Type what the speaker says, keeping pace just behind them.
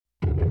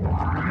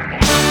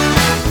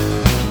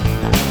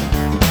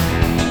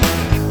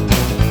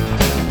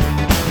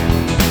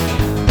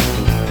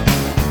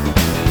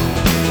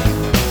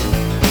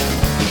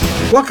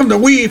Welcome to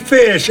We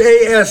Fish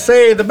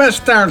ASA, the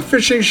best darn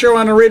fishing show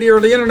on the radio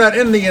or the internet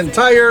in the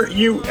entire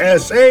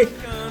USA.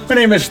 My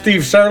name is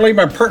Steve Sarley.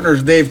 My partner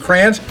is Dave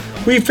Kranz.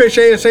 We Fish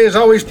ASA is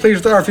always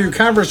pleased to offer you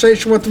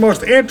conversation with the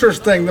most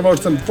interesting, the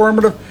most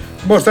informative,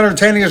 the most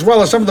entertaining, as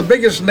well as some of the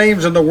biggest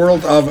names in the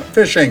world of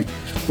fishing.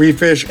 We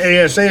Fish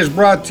ASA is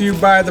brought to you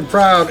by the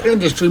proud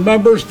industry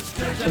members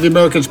of the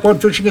American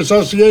Sport Fishing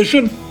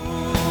Association.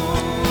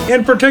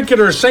 In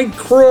particular, St.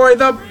 Croix,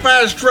 the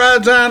best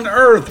rods on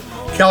earth.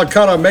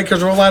 Calcutta,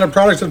 makers of a line of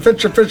products that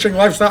fit your fishing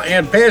lifestyle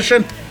and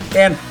passion.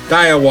 And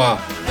Daiwa.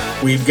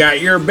 We've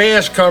got your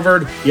bass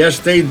covered. Yes,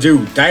 they do.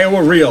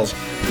 Daiwa Reels.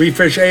 We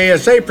Fish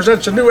ASA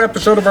presents a new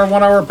episode of our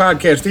 1 hour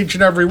podcast each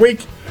and every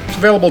week. It's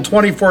available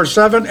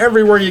 24/7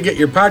 everywhere you get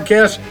your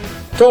podcasts.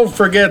 Don't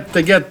forget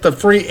to get the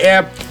free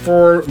app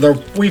for the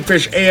We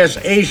Fish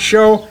ASA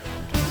show.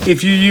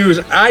 If you use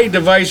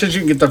iDevices,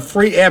 you can get the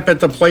free app at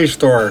the Play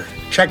Store.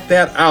 Check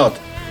that out.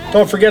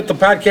 Don't forget the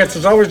podcast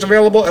is always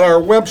available at our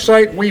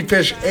website,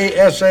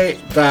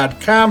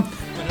 wefishasa.com.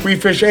 We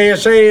Fish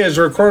ASA is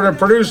recorded and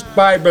produced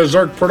by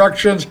Berserk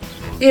Productions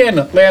in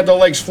Land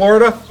O'Lakes,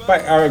 Florida,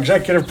 by our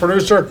executive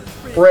producer,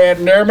 Brad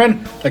Neerman.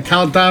 The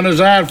countdown is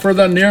on for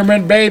the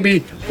Neerman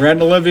baby. Brad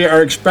and Olivia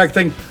are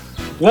expecting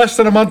less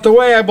than a month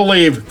away, I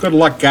believe. Good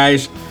luck,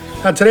 guys.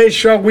 On today's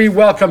show, we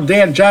welcome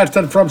Dan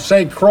Johnston from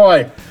St.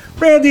 Croix.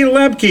 Randy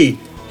Lemke,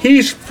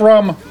 he's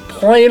from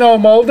Plano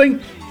Molding.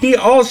 He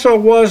also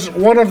was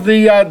one of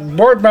the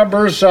board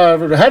members,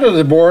 head of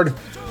the board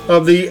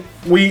of the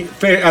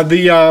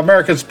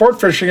American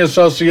Sport Fishing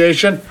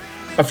Association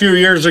a few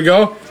years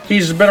ago.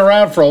 He's been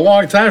around for a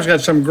long time. He's got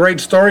some great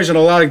stories and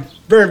a lot of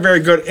very, very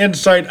good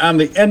insight on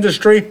the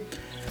industry.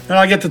 And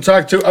I get to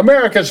talk to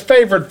America's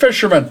favorite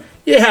fisherman.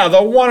 Yeah,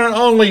 the one and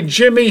only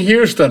Jimmy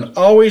Houston.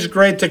 Always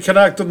great to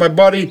connect with my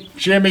buddy,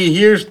 Jimmy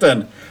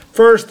Houston.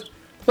 First,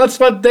 let's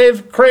let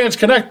Dave Kranz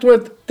connect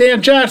with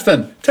Dan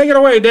Johnston. Take it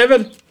away,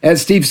 David. As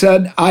Steve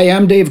said, I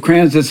am Dave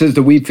Kranz. This is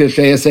the We Fish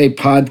ASA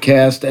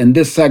podcast, and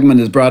this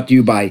segment is brought to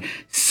you by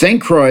St.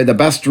 Croix, the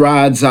best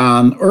rods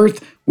on earth.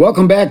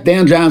 Welcome back,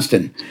 Dan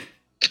Johnston.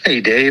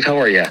 Hey, Dave. How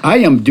are you? I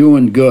am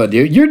doing good.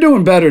 You're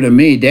doing better than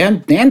me.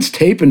 Dan's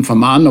taping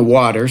from on the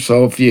water,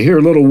 so if you hear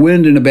a little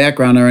wind in the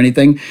background or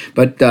anything,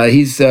 but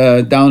he's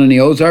down in the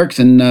Ozarks,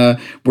 and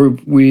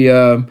we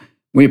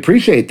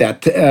appreciate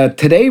that.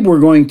 Today we're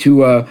going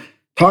to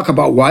talk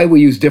about why we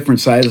use different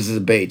sizes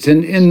of baits.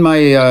 In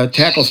my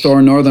tackle store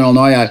in Northern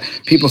Illinois,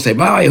 people say,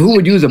 wow, who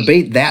would use a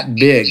bait that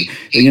big?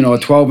 You know, a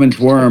 12-inch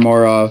worm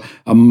or a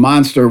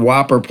monster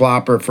whopper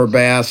plopper for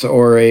bass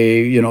or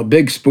a,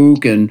 big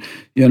spook. And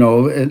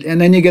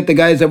then you get the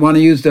guys that want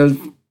to use the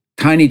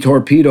tiny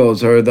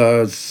torpedoes or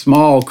the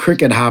small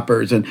cricket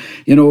hoppers. And,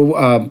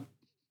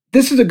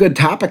 this is a good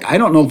topic. I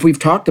don't know if we've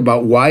talked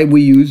about why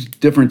we use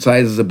different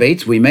sizes of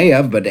baits. We may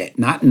have, but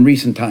not in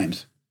recent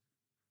times.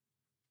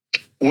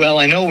 Well,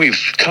 I know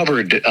we've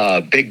covered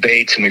big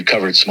baits and we've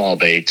covered small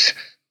baits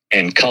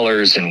and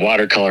colors and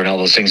watercolor and all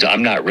those things.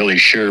 I'm not really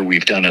sure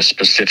we've done a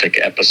specific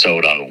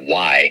episode on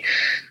why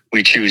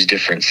we choose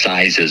different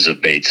sizes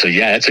of baits. So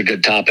yeah, it's a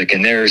good topic.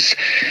 And there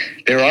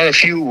are a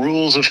few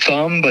rules of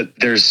thumb, but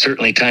there's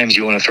certainly times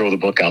you want to throw the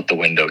book out the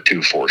window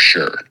too, for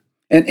sure.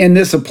 And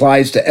this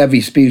applies to every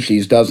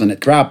species, doesn't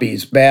it?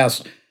 Crappies,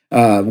 bass,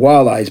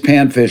 walleyes,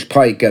 panfish,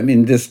 pike. I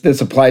mean,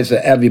 this applies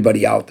to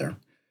everybody out there.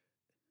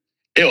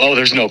 Oh,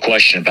 there's no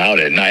question about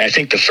it. And I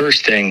think the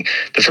first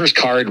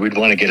card we'd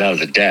want to get out of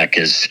the deck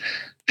is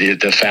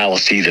the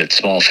fallacy that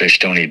small fish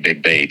don't eat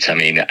big baits. I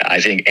mean, I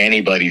think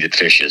anybody that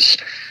fishes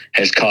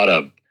has caught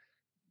a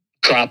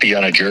crappie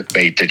on a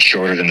jerkbait that's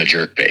shorter than the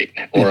jerkbait.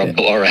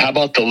 Or how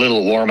about the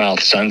little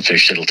warmouth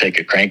sunfish that'll take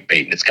a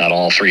crankbait and it's got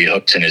all three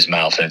hooks in his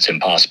mouth and it's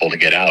impossible to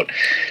get out.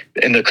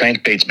 And the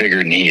crankbait's bigger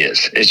than he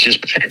is. It's just,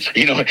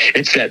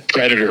 it's that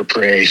predator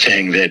prey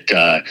thing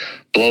that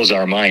blows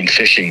our mind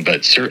fishing,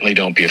 but certainly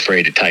don't be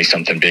afraid to tie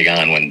something big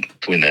on when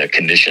the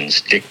conditions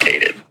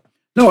dictate it.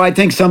 No, I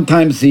think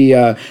sometimes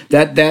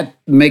that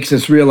makes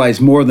us realize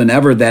more than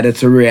ever that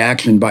it's a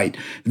reaction bite.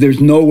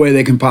 There's no way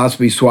they can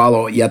possibly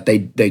swallow it, yet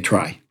they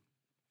try.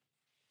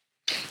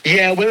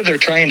 Yeah, whether they're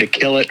trying to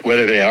kill it,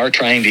 whether they are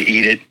trying to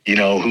eat it,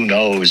 who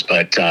knows?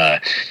 But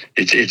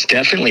it's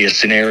definitely a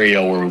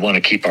scenario where we want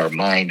to keep our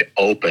mind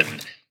open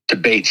to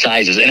bait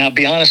sizes. And I'll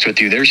be honest with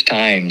you, there's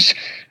times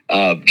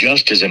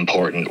just as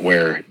important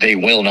where they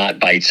will not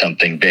bite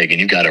something big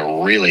and you've got to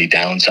really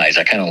downsize.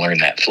 I kind of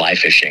learned that fly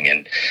fishing.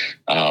 And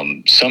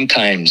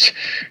sometimes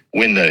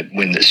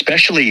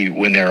especially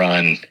when they're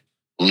on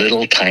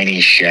little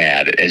tiny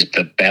shad is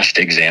the best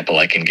example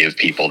I can give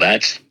people.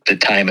 That's the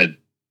time of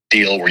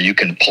deal where you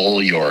can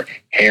pull your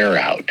hair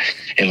out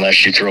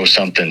unless you throw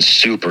something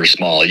super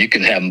small. You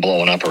can have them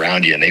blowing up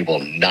around you and they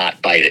will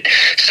not bite it.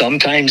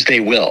 Sometimes they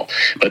will,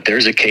 but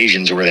there's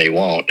occasions where they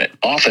won't.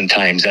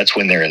 Oftentimes that's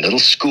when they're in little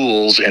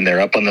schools and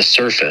they're up on the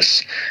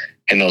surface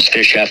and those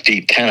fish have to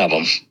eat 10 of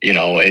them,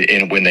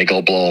 and when they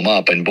go blow them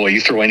up. And boy,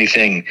 you throw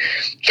anything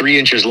 3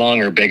 inches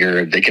long or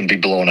bigger, they can be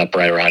blown up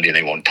right around you and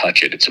they won't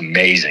touch it. It's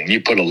amazing.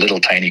 You put a little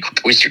tiny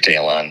twister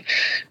tail on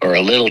or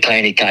a little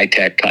tiny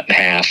Kitech cut in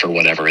half or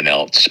whatever, and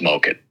they'll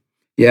smoke it.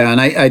 Yeah,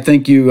 and I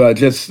think you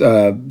just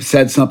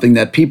said something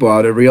that people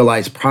ought to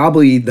realize.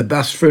 Probably the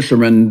best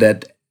fishermen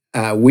that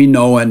we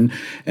know, and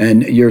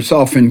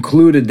yourself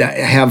included, that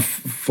have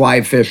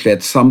fly fished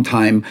at some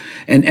time,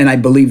 and I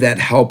believe that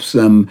helps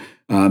them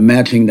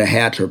matching the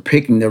hatch or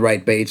picking the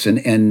right baits,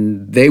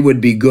 and they would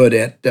be good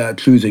at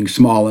choosing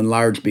small and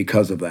large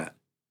because of that.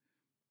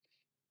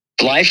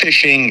 Fly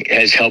fishing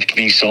has helped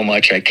me so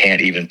much I can't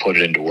even put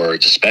it into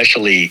words,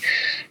 especially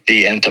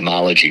the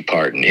entomology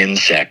part and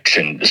insects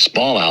and the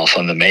smallmouth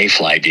on the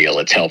mayfly deal.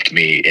 It's helped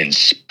me in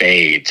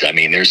spades. I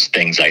mean, there's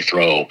things I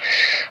throw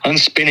on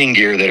spinning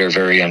gear that are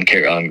very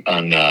unusual,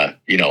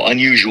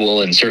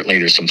 and certainly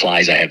there's some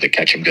flies I have that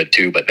catch them good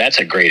too, but that's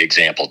a great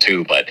example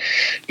too. But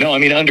no, I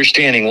mean,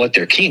 understanding what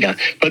they're keen on.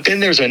 But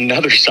then there's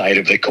another side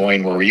of the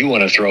coin where you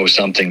want to throw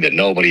something that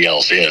nobody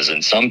else is,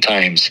 and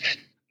sometimes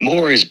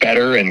more is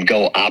better and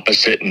go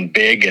opposite and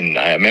big. And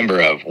I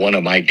remember one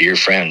of my dear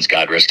friends,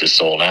 God rest his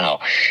soul now,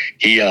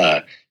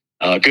 a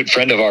good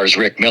friend of ours,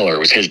 Rick Miller,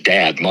 was his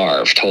dad,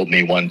 Marv, told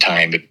me one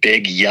time, a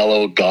big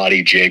yellow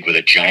gaudy jig with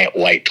a giant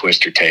white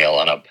twister tail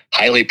on a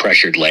highly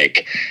pressured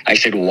lake. I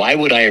said, why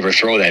would I ever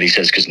throw that? He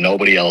says, because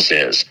nobody else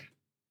is.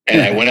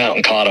 And I went out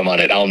and caught him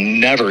on it. I'll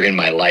never in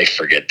my life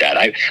forget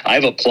that.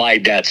 I've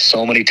applied that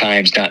so many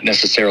times, not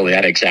necessarily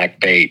that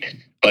exact bait,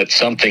 but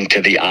something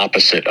to the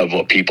opposite of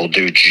what people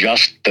do,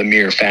 just the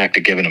mere fact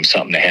of giving them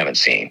something they haven't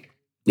seen.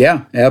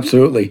 Yeah,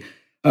 absolutely.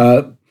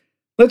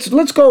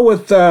 Let's go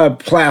with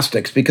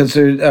plastics, because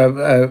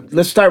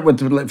let's start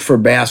with for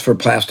bass for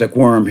plastic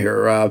worm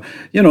here.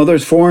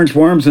 There's 4-inch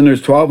worms and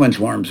there's 12-inch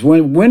worms.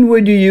 When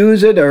would you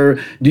use it,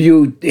 or do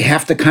you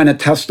have to kind of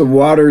test the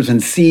waters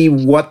and see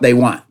what they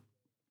want?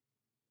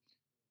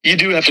 You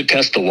do have to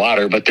test the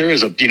water, but there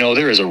is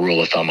a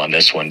rule of thumb on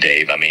this one,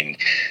 Dave. I mean,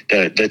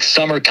 the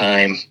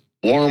summertime,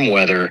 warm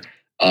weather,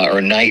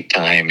 or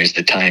nighttime is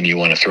the time you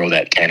want to throw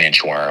that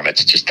 10-inch worm.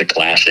 It's just the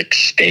classic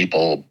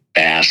staple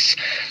bass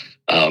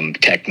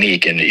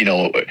technique. And,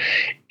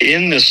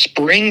 in the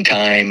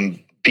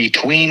springtime,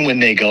 between when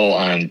they go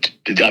on,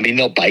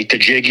 they'll bite the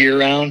jig year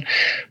round,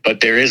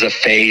 but there is a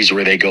phase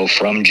where they go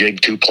from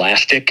jig to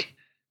plastic,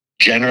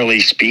 generally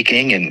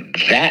speaking, and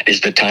that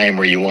is the time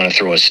where you want to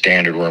throw a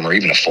standard worm or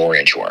even a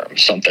 4-inch worm,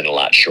 something a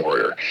lot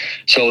shorter.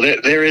 So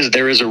there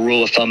is a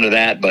rule of thumb to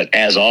that, but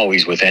as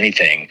always with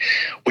anything,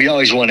 we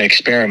always want to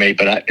experiment,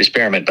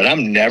 but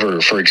I'm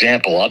never, for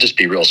example, I'll just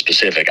be real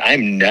specific,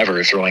 I'm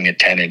never throwing a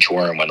 10-inch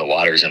worm when the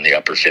water's in the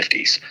upper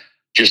 50s.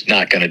 Just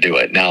not going to do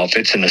it. Now, if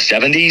it's in the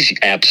 70s,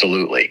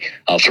 absolutely,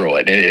 I'll throw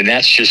it. And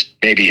that's just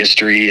maybe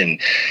history,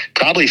 and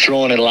probably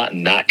throwing it a lot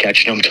and not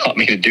catching them taught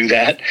me to do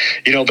that,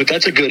 but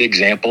that's a good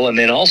example. And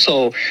then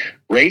also,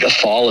 rate of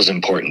fall is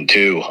important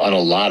too on a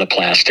lot of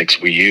plastics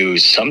we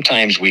use.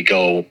 Sometimes we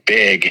go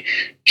big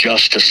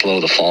just to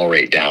slow the fall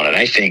rate down. And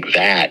I think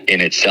that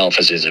in itself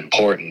is as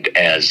important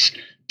as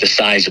the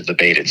size of the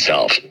bait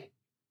itself.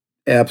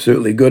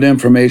 Absolutely. Good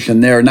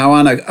information there. Now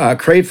on a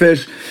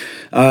crayfish,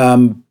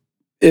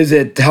 is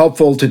it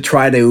helpful to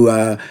try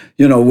to,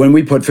 when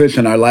we put fish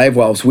in our live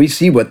wells, we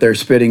see what they're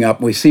spitting up,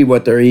 we see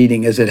what they're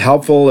eating. Is it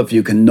helpful if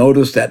you can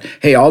notice that,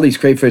 hey, all these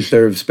crayfish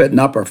they're spitting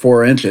up are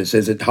 4 inches?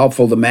 Is it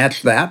helpful to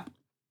match that?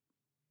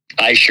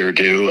 I sure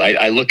do.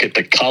 I look at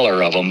the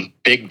color of them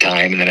big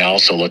time, and then I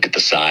also look at the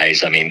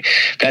size. I mean,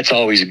 that's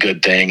always a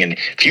good thing. And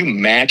if you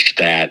match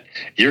that,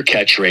 your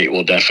catch rate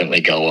will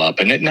definitely go up.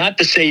 And not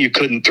to say you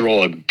couldn't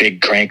throw a big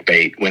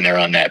crankbait when they're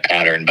on that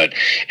pattern, but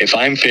if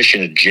I'm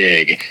fishing a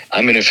jig,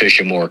 I'm going to fish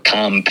a more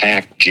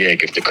compact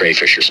jig if the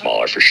crayfish are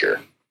smaller for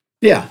sure.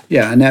 Yeah,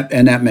 and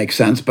that makes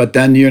sense. But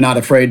then you're not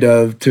afraid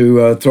to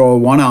throw a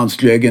 1-ounce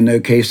jig in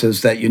the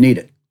cases that you need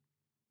it.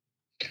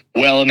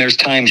 Well, and there's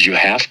times you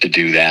have to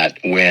do that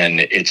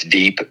when it's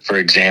deep. For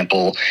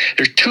example,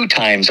 there's 2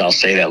 times I'll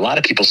say that. A lot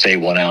of people say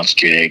 1-ounce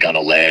jig on a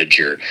ledge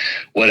or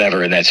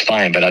whatever, and that's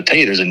fine. But I'll tell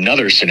you, there's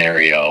another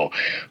scenario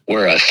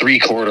where a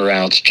 3/4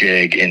 ounce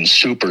jig in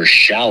super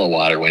shallow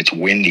water when it's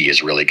windy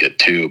is really good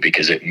too,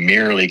 because it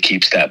merely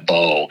keeps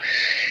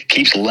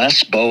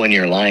less bow in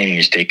your line and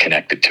you stay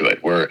connected to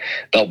it. Where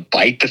they'll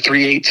bite the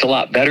 3/8 a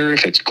lot better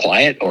if it's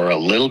quiet or a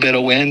little bit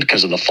of wind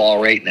because of the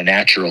fall rate and the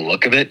natural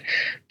look of it.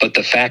 But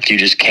the fact you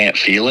just can't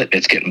feel it,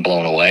 it's getting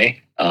blown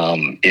away,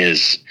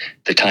 is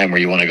the time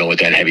where you want to go with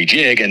that heavy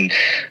jig. And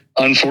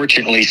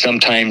unfortunately,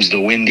 sometimes the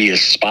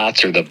windiest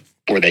spots are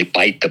where they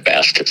bite the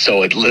best. So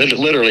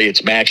literally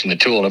it's matching the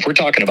tool. And if we're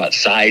talking about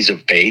size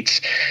of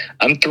baits,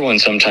 I'm throwing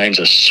sometimes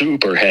a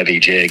super heavy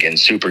jig in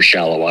super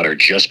shallow water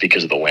just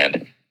because of the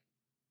wind.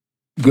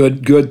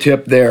 Good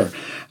tip there.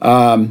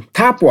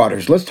 Top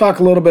waters. Let's talk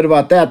a little bit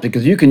about that,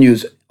 because you can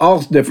use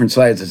all different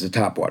sizes of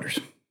top waters.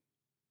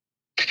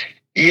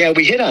 Yeah,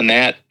 we hit on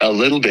that a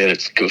little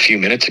bit a few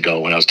minutes ago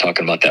when I was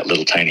talking about that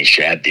little tiny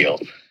shad deal.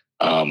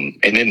 And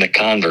then the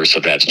converse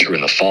of that's true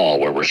in the fall,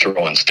 where we're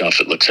throwing stuff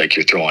that looks like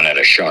you're throwing at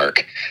a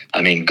shark.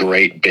 I mean,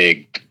 great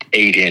big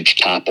 8-inch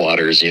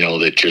topwaters,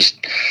 that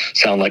just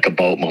sound like a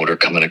boat motor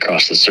coming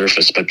across the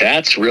surface. But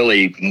that's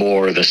really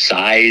more the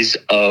size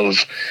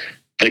of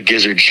the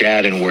gizzard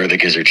shad and where the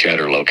gizzard shad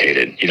are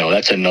located.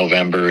 That's in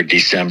November,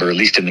 December, at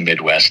least in the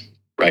Midwest.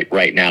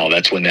 Right now,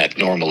 that's when that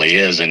normally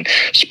is. And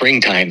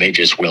springtime, they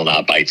just will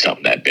not bite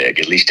something that big,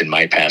 at least in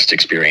my past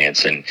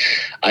experience. And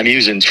I'm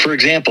using, for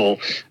example,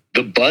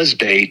 the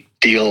buzzbait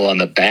deal on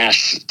the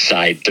bass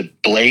side. The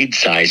blade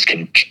size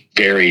can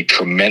vary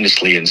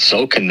tremendously, and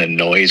so can the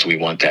noise we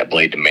want that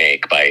blade to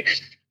make by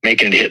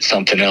making it hit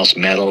something else,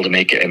 metal, to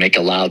make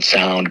a loud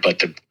sound.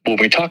 But when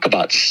we talk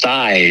about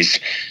size,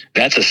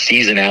 that's a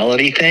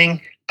seasonality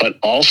thing. But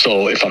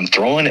also, if I'm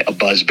throwing a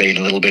buzzbait and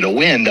a little bit of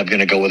wind, I'm going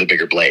to go with a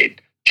bigger blade,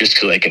 just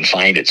so they can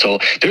find it. So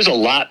there's a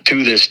lot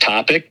to this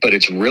topic, but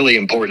it's really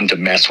important to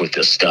mess with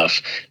this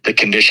stuff. The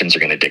conditions are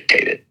going to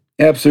dictate it.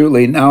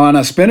 Absolutely. Now, on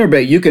a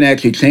spinnerbait, you can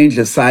actually change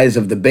the size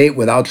of the bait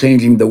without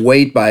changing the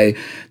weight by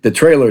the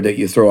trailer that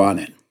you throw on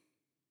it.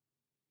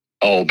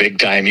 Oh, big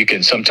time.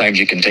 Sometimes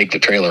you can take the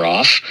trailer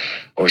off,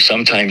 or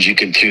sometimes you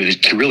can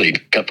to really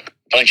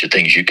bunch of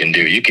things you can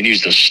do. You can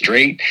use the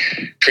straight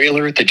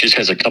trailer that just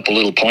has a couple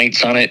little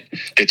points on it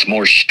that's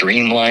more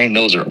streamlined.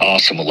 Those are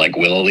awesome with like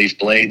willow leaf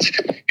blades.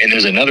 And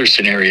there's another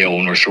scenario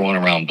when we're throwing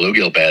around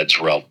bluegill beds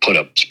where I'll put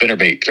a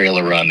spinnerbait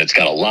trailer on that's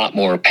got a lot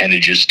more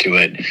appendages to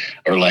it,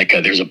 or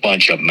there's a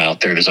bunch of them out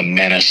there. There's a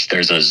Menace,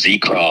 there's a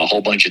Z-Craw, a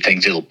whole bunch of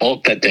things. It'll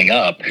bulk that thing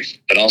up,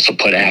 but also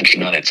put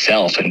action on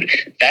itself. And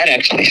that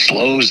actually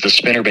slows the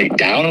spinnerbait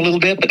down a little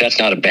bit, but that's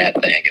not a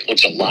bad thing. It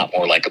looks a lot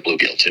more like a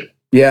bluegill too.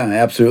 Yeah,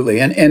 absolutely.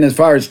 And as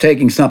far as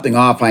taking something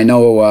off, I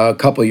know a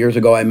couple of years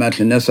ago I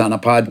mentioned this on a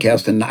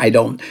podcast, and I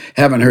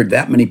haven't heard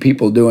that many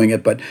people doing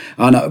it. But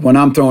when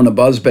I'm throwing a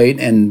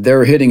buzzbait and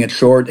they're hitting it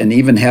short, and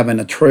even having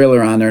a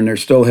trailer on there and they're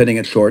still hitting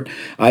it short,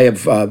 I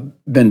have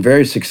been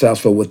very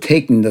successful with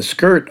taking the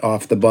skirt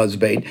off the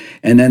buzzbait,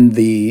 and then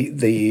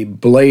the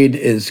blade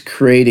is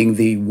creating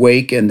the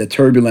wake and the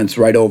turbulence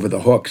right over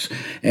the hooks,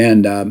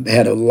 and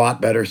had a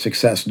lot better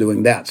success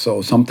doing that.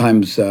 So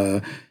sometimes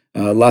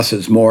less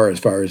is more as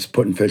far as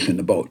putting fish in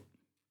the boat.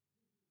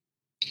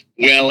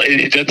 Well,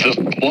 that's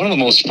one of the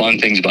most fun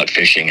things about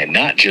fishing, and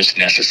not just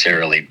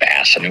necessarily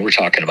bass. I mean, we're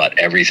talking about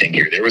everything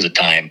here. There was a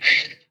time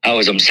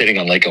I'm sitting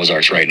on Lake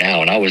Ozarks right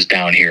now, and I was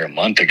down here a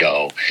month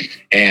ago,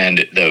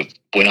 and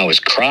when I was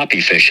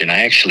crappie fishing,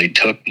 I actually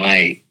took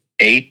my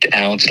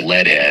 8-ounce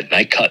lead head, and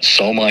I cut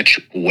so much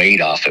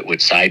weight off it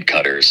with side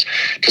cutters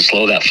to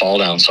slow that fall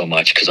down so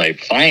much, because I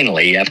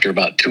finally, after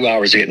about 2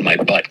 hours of getting my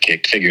butt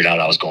kicked, figured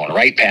out I was going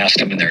right past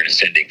them and they're an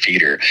ascending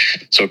feeder.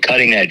 So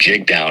cutting that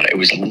jig down, it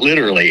was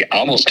literally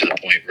almost to the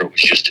point where it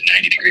was just a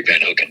 90-degree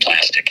bent hook and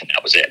plastic, and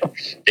that was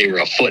it. They were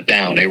a foot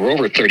down. They were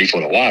over 30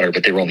 foot of water,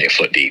 but they were only a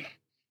foot deep.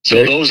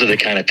 So those are the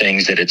kind of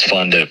things that it's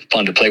fun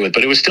to play with.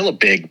 But it was still a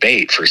big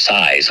bait for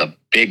size, a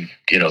big,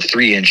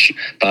 3-inch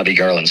Bobby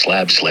Garland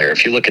slab slayer.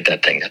 If you look at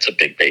that thing, that's a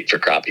big bait for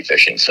crappie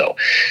fishing. So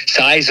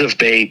size of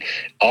bait,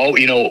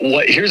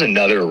 here's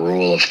another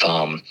rule of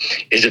thumb,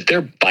 is if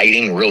they're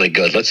biting really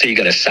good, let's say you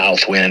got a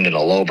south wind and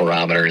a low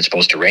barometer and it's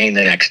supposed to rain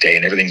the next day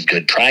and everything's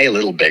good, try a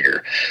little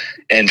bigger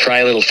and try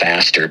a little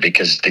faster,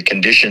 because the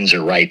conditions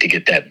are right to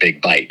get that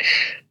big bite.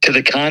 To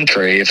the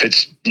contrary, if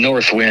it's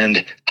north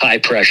wind, high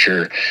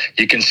pressure,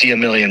 you can see a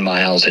million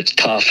miles, it's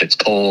tough, it's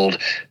cold,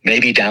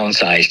 maybe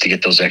downsize to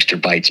get those extra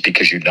bites,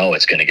 because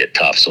it's going to get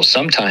tough. So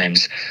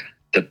sometimes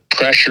the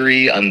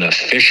pressure on the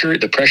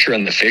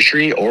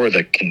fishery or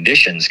the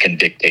conditions can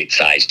dictate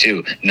size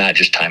too, not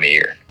just time of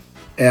year.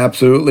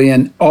 Absolutely,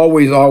 and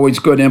always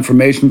good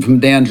information from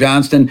Dan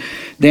Johnston.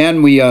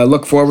 Dan, we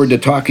look forward to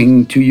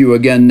talking to you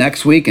again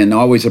next week, and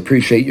always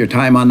appreciate your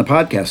time on the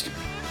podcast.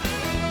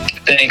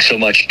 Thanks so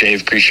much,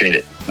 Dave. Appreciate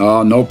it.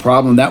 Oh, no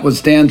problem. That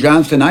was Dan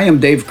Johnston. I am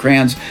Dave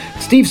Kranz.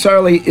 Steve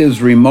Sarley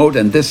is remote,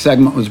 and this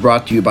segment was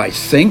brought to you by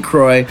St.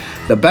 Croix,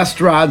 the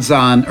best rods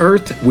on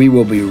earth. We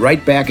will be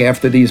right back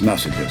after these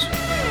messages.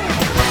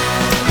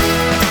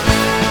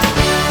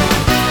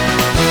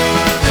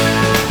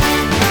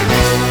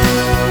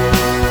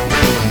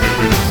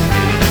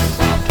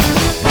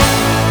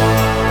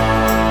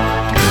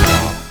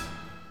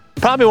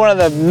 Probably one of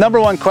the number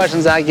one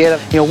questions I get,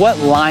 what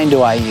line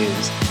do I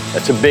use?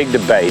 That's a big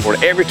debate. On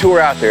every tour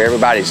out there,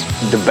 everybody's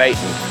debating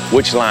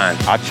which line.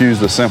 I choose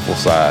the simple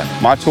side.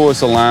 My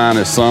choice of line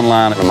is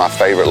Sunline. One of my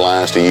favorite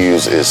lines to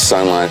use is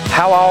Sunline.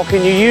 How all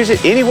can you use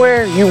it?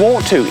 Anywhere you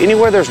want to.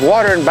 Anywhere there's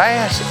water and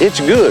bass, it's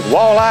good.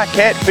 Walleye,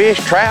 catfish,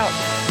 trout,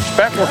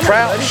 speckled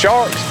trout,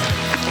 sharks.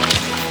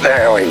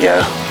 There we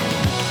go.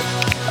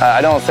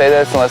 I don't say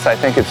this unless I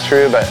think it's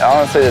true, but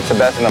honestly, it's the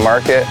best in the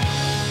market.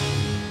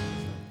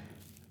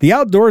 The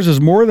outdoors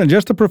is more than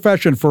just a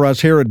profession for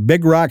us here at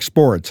Big Rock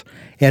Sports.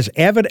 As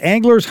avid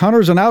anglers,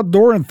 hunters, and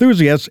outdoor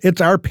enthusiasts,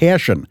 it's our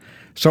passion.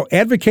 So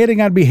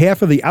advocating on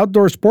behalf of the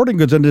outdoor sporting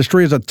goods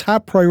industry is a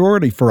top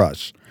priority for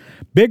us.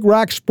 Big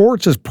Rock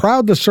Sports is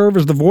proud to serve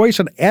as the voice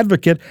and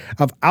advocate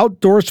of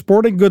outdoor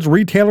sporting goods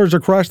retailers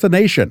across the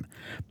nation.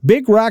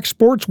 Big Rock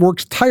Sports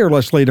works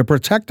tirelessly to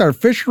protect our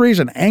fisheries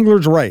and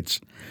anglers' rights.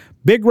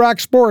 Big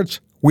Rock Sports,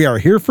 we are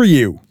here for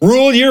you.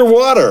 Rule your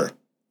water.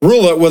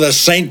 Rule it with a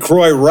St.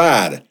 Croix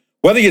rod.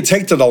 Whether you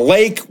take to the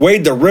lake,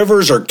 wade the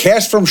rivers, or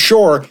cast from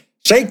shore,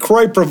 St.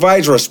 Croix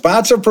provides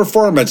responsive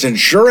performance,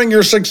 ensuring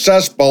your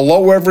success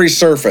below every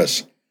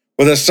surface.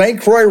 With a St.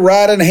 Croix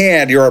rod in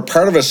hand, you're a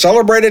part of a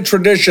celebrated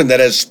tradition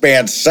that has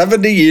spanned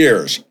 70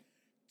 years.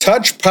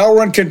 Touch,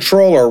 power, and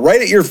control are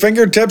right at your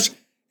fingertips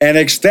and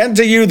extend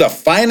to you the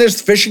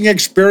finest fishing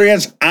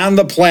experience on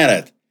the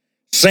planet.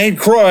 St.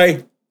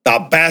 Croix,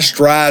 the best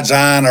rods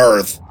on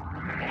earth.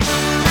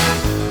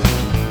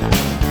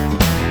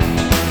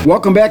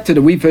 Welcome back to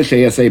the We Fish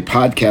ASA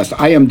podcast.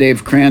 I am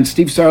Dave Krantz.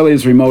 Steve Sarley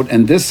is remote,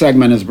 and this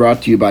segment is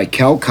brought to you by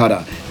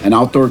Calcutta, an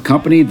outdoor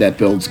company that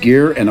builds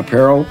gear and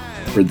apparel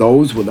for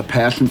those with a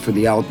passion for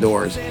the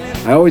outdoors.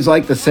 I always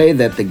like to say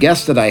that the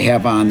guests that I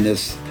have on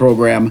this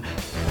program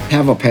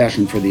have a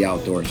passion for the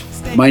outdoors.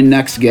 My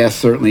next guest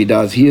certainly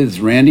does. He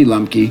is Randy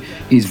Lemke.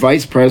 He's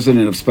Vice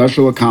President of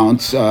Special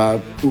Accounts.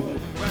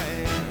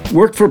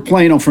 Worked for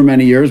Plano for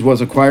many years,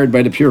 was acquired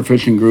by the Pure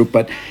Fishing Group,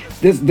 but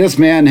this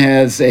man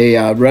has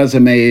a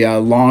resume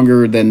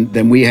longer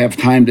than we have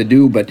time to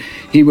do, but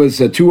he was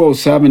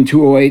 2007,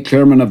 2008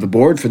 chairman of the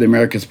board for the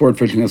American Sport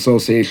Fishing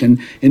Association.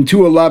 In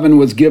 2011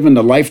 was given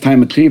the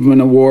Lifetime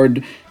Achievement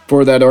Award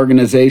for that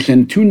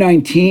organization.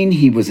 2019,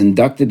 he was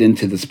inducted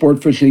into the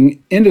Sport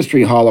Fishing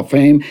Industry Hall of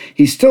Fame.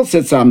 He still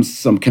sits on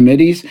some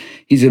committees.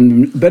 He's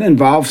been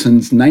involved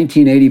since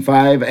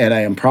 1985, and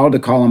I am proud to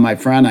call him my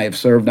friend. I have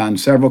served on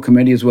several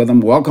committees with him.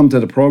 Welcome to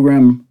the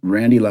program,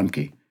 Randy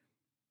Lemke.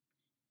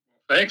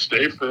 Thanks,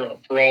 Dave, for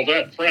all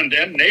that. Friend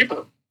and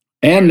neighbor.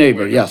 And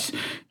neighbor, yes.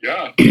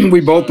 Yeah. We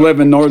both live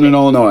in Northern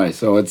Illinois,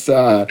 so it's...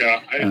 I've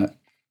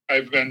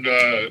been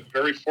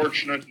very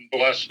fortunate and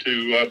blessed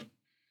to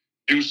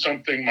do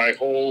something my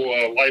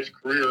whole life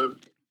career,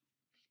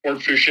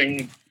 sport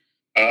fishing,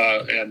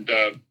 and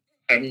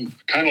I'm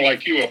kind of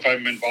like you. If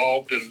I'm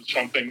involved in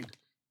something,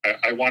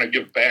 I want to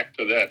give back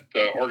to that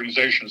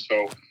organization.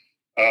 So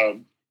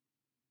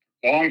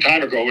long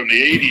time ago in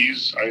the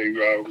 80s,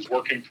 I was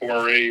working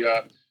for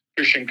a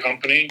fishing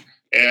company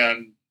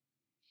and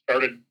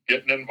started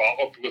getting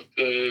involved with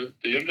the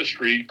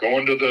industry,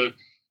 going to the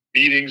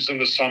meetings and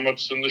the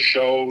summits and the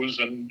shows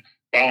and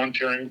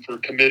volunteering for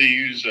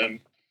committees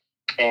and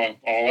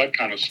all that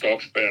kind of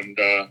stuff. And,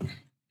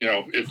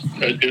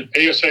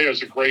 ASA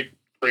is a great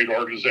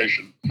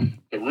organization.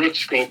 The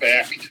roots go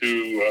back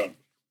to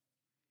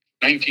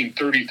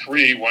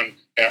 1933 when,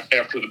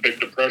 after the Big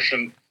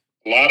Depression,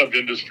 a lot of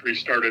industry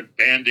started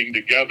banding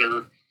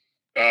together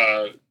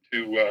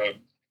to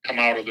come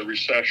out of the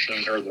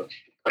recession or the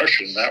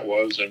depression that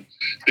was, and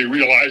they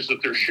realized that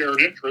their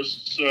shared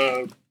interests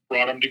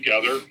brought them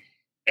together.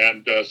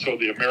 And so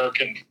the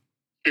American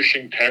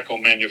Fishing Tackle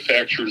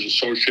Manufacturers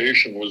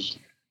Association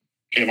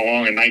came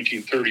along in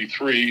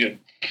 1933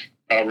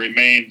 and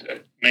remained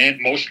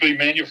mostly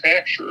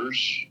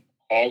manufacturers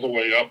all the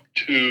way up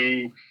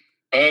to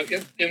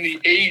in the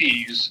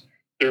 80s.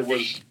 There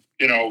was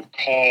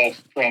call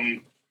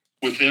from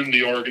within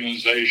the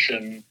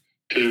organization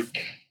to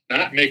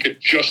not make it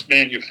just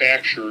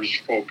manufacturers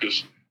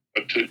focused,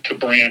 but to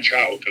branch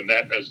out, and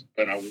that has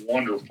been a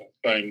wonderful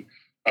thing.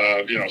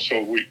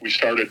 So we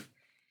started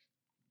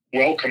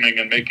welcoming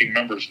and making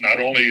members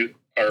not only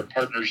our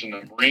partners in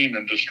the marine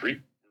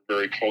industry,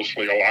 very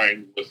closely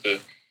aligned with the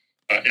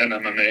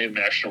NMMA,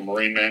 National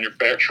Marine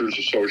Manufacturers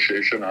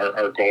Association.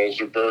 Our goals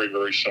are very,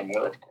 very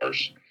similar, of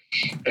course,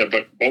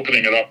 but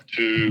opening it up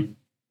to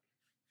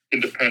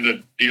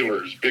independent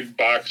dealers, big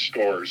box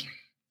stores,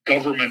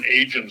 government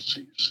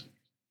agencies,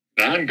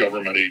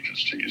 non-government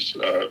agencies,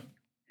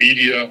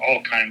 media,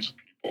 all kinds of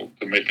people,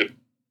 to make it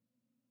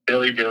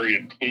very, very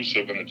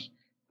inclusive, and it's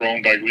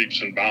grown by leaps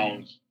and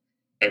bounds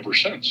ever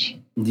since.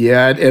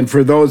 Yeah, and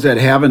for those that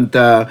haven't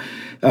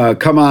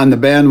come on the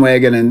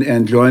bandwagon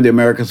and joined the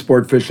American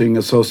Sport Fishing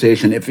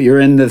Association, if you're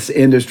in this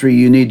industry,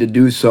 you need to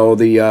do so.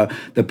 The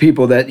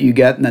people that you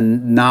get and the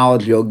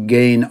knowledge you'll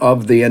gain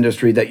of the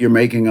industry that you're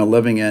making a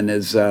living in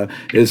is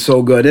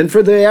so good. And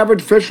for the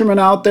average fisherman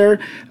out there,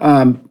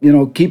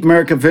 Keep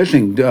America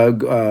Fishing,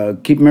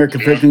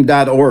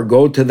 keepamericanfishing.org.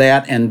 Go to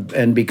that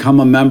and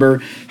become a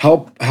member.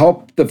 Help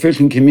the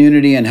fishing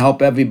community and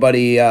help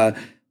everybody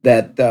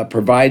that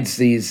provides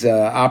these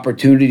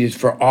opportunities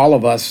for all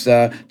of us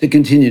to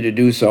continue to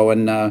do so.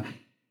 And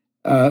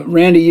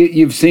Randy,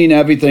 you've seen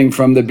everything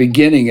from the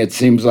beginning, it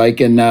seems like,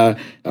 and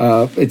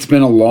it's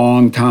been a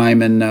long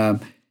time.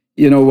 And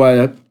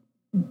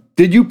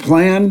did you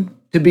plan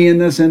to be in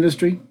this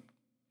industry?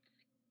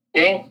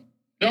 Well,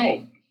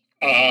 no,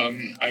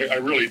 I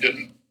really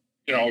didn't.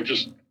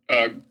 Just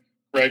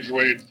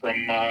graduated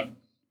from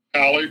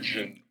college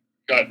and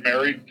got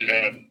married,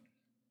 and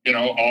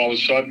all of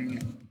a sudden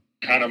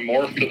kind of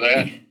morphed to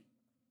that,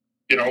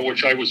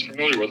 which I was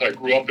familiar with. I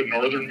grew up in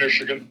northern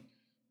Michigan.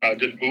 I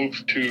didn't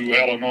move to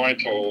Illinois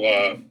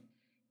until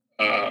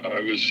I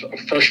was a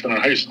freshman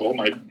in high school.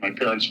 My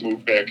parents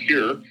moved back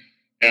here,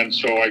 and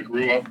so I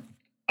grew up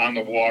on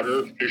the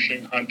water,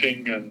 fishing,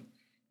 hunting,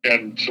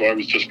 and so I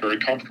was just very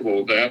comfortable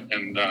with that,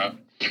 and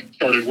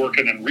started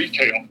working in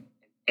retail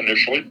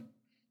initially.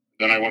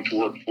 Then I went to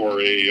work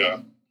for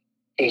a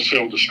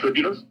wholesale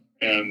distributor,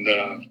 and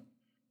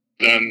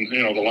then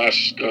the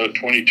last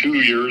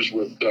 22 years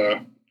with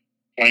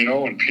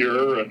Plano and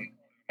Pure and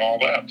all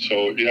that.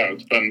 So yeah,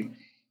 it's been,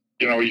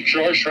 you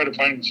should always try to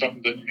find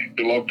something that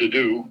you love to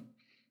do.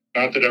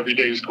 Not that every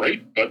day is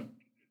great, but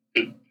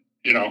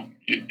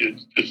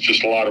it's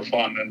just a lot of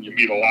fun, and you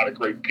meet a lot of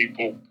great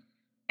people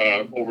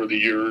over the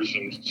years,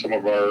 and some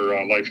of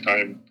our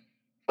lifetime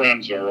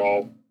friends are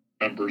all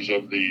members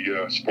of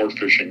the sport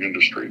fishing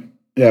industry.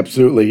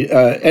 Absolutely.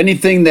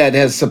 Anything that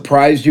has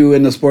surprised you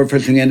in the sport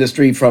fishing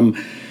industry from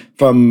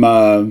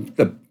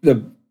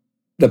the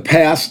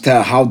past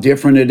to how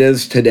different it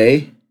is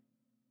today?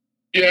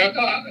 Yeah,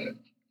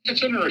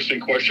 it's an interesting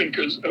question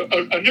because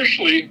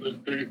initially,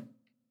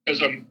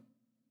 as a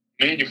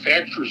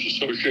manufacturers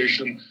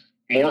association,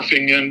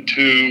 morphing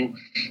into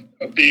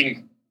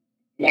being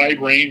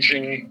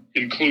wide-ranging,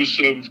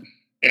 inclusive,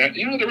 and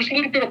there was a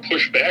little bit of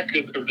pushback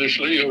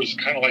initially. It was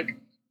kind of like,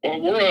 well,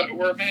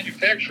 we're a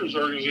manufacturers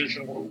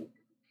organization.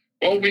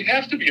 Well, we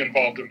have to be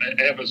involved in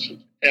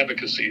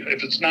advocacy.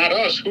 If it's not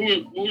us,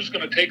 who's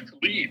going to take the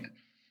lead?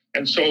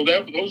 And so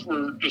those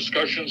were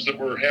discussions that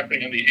were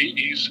happening in the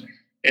 80s,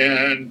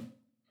 and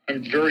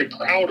I'm very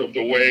proud of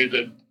the way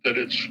that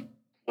it's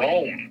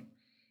grown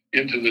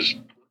into this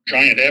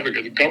giant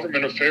advocate. The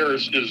government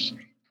affairs is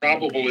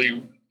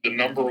probably the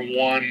number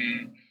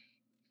one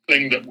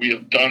thing that we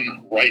have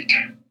done right.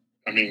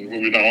 I mean,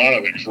 we've done a lot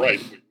of things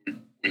right.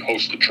 We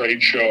host a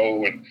trade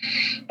show, and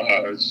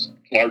it's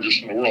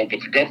largest in the world,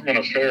 but the government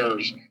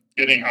affairs,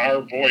 getting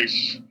our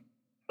voice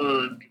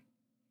heard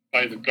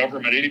by the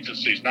government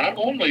agencies, not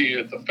only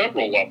at the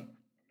federal level.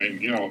 I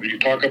mean, you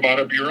talk about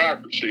a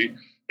bureaucracy.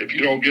 If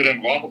you don't get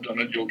involved in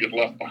it, you'll get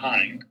left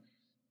behind.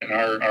 And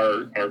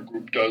our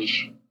group does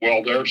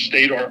well there.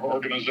 State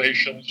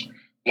organizations,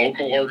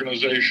 local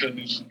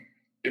organizations,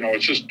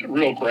 it's just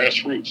real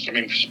grassroots. I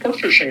mean, sport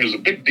fishing is a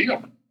big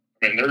deal.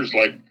 I mean, there's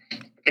I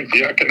think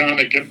the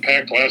economic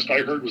impact last I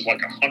heard was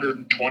like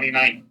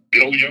 129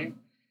 billion,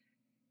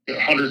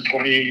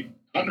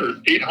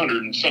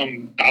 800 and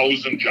some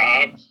thousand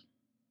jobs.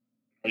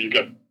 You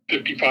got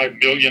 55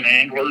 million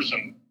anglers,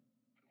 and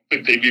I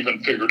think they've even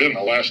figured in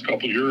the last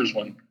couple of years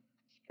when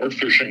sport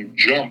fishing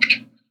jumped,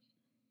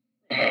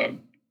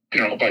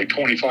 by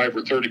 25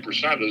 or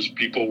 30% as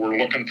people were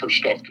looking for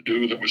stuff to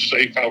do that was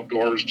safe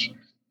outdoors,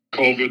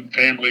 COVID,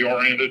 family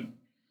oriented,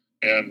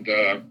 and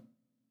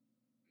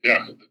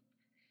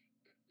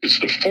it's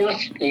the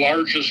fourth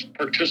largest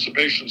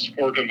participation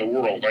sport in the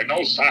world. I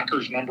know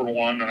soccer's number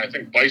one, and I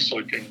think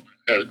bicycling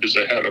is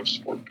ahead of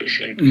sport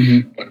fishing.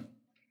 Mm-hmm. But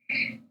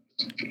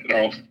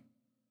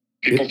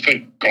people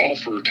think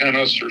golf or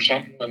tennis or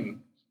something,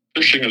 and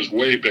fishing is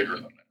way bigger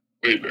than that.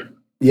 Way bigger.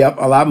 Yep,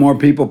 a lot more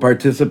people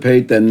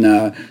participate than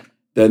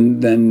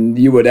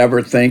you would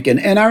ever think,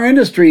 and our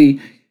industry,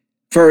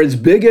 for as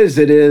big as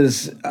it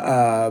is,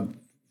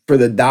 for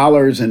the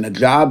dollars and the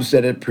jobs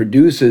that it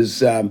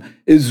produces,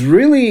 is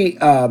really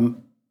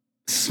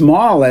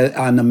small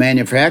on the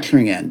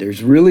manufacturing end.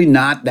 There's really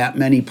not that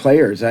many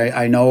players.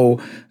 I know,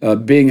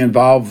 being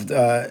involved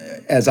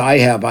as I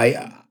have,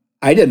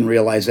 I didn't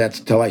realize that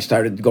until I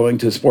started going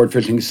to Sport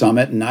Fishing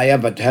Summit, and I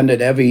have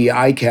attended every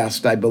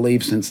ICAST, I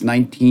believe, since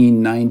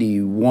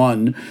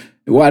 1991.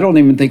 Well, I don't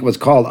even think it was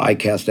called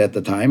ICAST at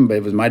the time, but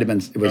it was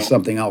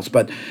something else.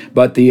 But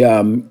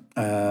the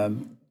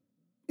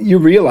you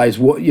realize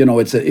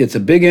it's a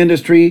big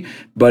industry,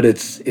 but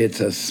it's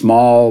a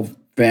small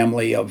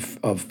family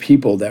of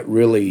people that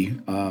really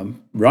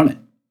run it.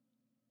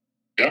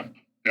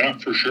 Yeah,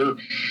 for sure.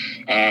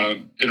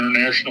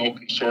 International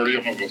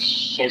Consortium of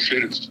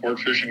Associated Sport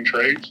Fishing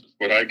Trades is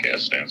what ICAST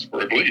stands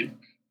for, I believe.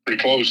 Pretty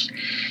close.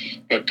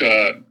 But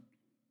the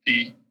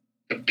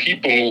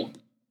people,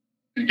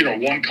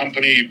 one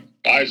company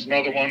buys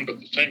another one, but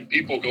the same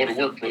people go to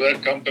work for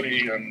that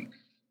company, and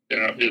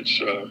it's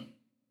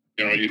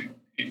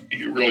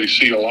you really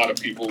see a lot of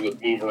people that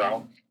move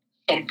around.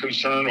 Some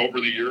concern over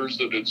the years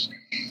that it's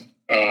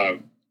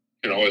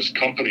as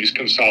companies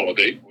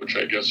consolidate, which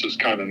I guess is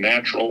kind of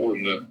natural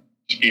in the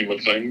scheme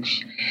of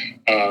things,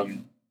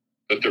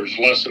 that there's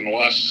less and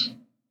less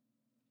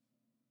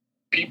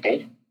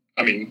people.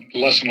 I mean,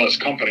 less and less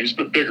companies,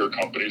 but bigger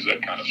companies,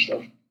 that kind of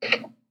stuff.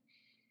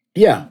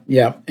 Yeah,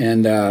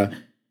 and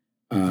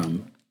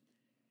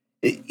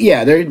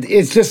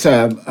it's just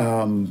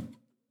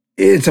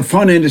it's a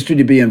fun industry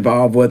to be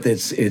involved with.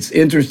 It's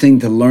interesting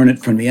to learn it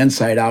from the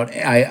inside out.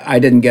 I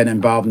didn't get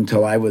involved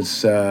until I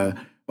was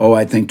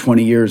I think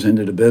 20 years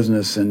into the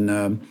business,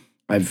 and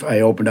I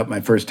opened up my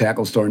first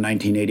tackle store in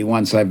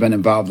 1981. So I've been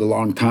involved a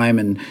long time,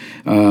 and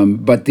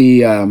but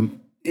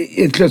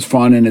it's just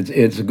fun, and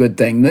it's a good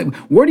thing.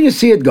 Where do you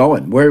see it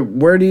going?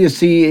 Where do you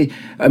see?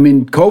 I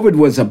mean, COVID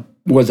was a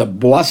was a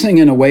blessing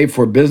in a way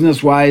for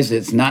business wise.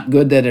 It's not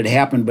good that it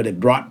happened, but it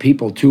brought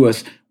people to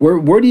us.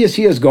 Where do you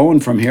see us going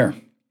from here?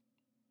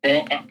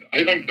 Well,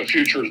 I think the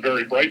future is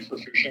very bright for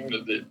fishing.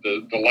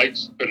 The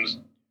light's been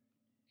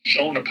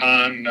shown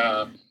upon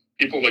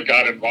people that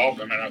got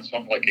involved. I mean, it's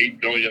something like 8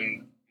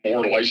 billion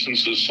more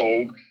licenses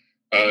sold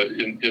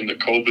in the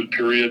COVID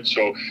period.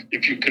 So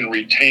if you can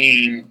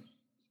retain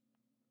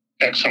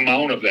X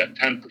amount of that,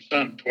 10%,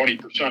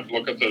 20%,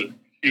 look at the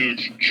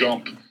huge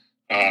jump.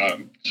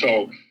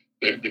 So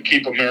the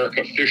Keep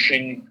America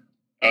Fishing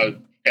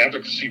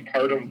advocacy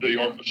part of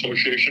the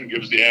association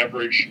gives the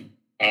average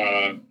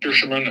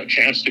fisherman a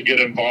chance to get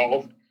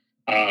involved.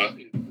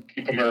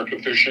 Keep America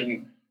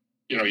Fishing,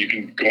 you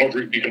can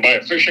you can buy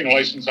a fishing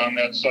license on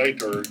that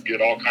site or get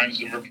all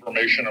kinds of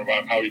information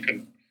about how you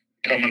can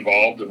become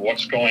involved and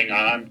what's going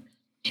on.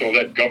 So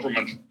that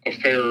government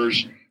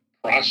affairs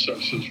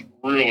process is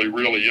really,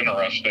 really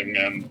interesting.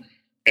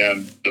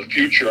 And the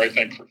future, I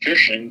think, for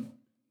fishing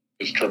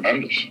is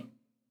tremendous.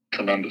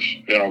 Tremendous.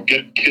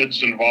 Get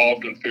kids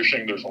involved in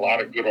fishing. There's a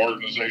lot of good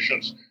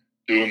organizations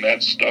doing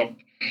that stuff.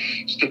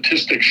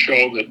 Statistics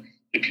show that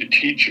if you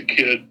teach a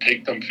kid,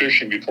 take them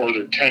fishing before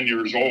they're 10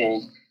 years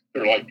old,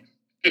 they're like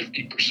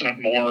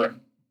 50% more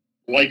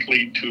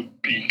likely to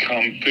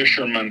become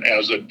fishermen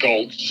as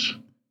adults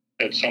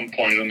at some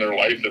point in their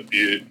life. If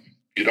you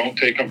don't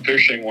take them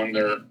fishing when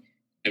they're,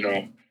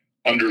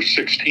 under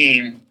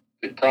 16,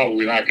 they're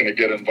probably not going to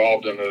get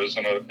involved in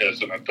it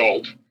as an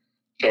adult.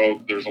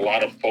 So there's a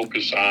lot of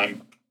focus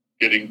on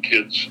getting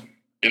kids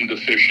into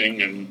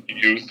fishing and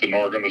youth and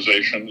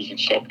organizations and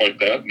stuff like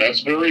that. And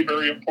that's very,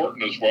 very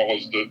important, as well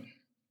as the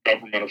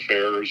government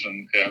affairs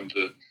and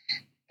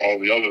all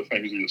the other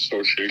things the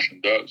association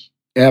does.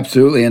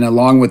 Absolutely. And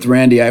along with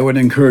Randy, I would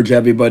encourage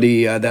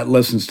everybody that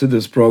listens to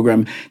this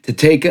program to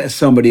take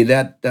somebody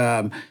that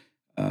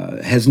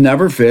has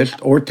never fished,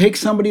 or take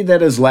somebody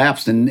that has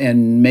lapsed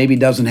and maybe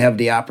doesn't have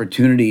the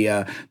opportunity,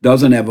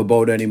 doesn't have a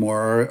boat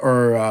anymore,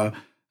 or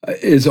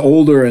is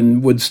older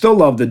and would still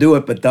love to do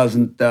it, but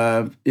doesn't,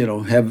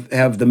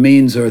 have the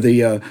means or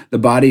the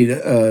body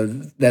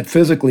that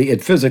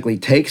physically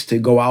takes to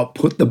go out,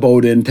 put the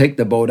boat in, take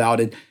the boat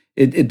out.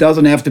 It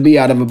doesn't have to be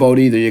out of a boat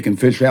either. You can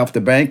fish off the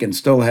bank and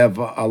still have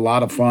a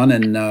lot of fun.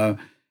 And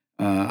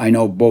I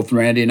know both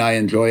Randy and I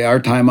enjoy our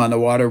time on the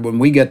water when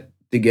we get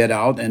to get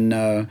out.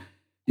 And,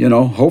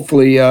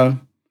 hopefully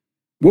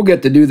we'll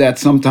get to do that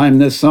sometime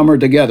this summer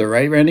together.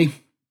 Right, Randy?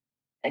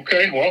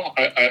 Okay. Well,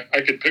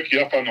 I could pick you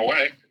up on the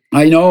way.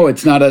 I know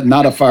it's not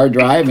a far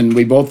drive, and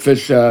we both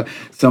fish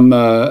some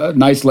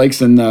nice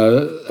lakes in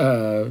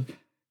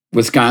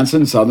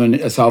Wisconsin,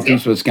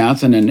 southeast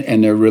Wisconsin,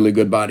 and they're really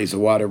good bodies of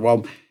water.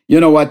 Well, you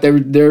know what?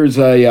 There's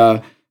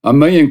a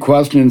million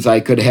questions I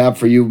could have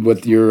for you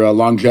with your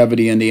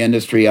longevity in the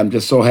industry. I'm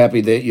just so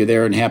happy that you're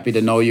there and happy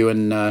to know you,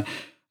 and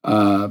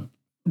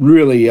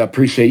really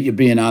appreciate you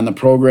being on the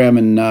program.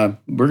 And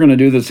we're going to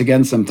do this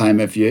again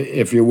sometime if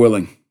you're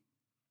willing.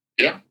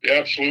 Yeah,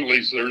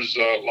 absolutely. There's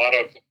a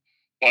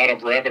lot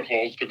of rabbit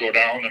holes to go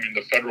down. I mean,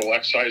 the federal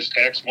excise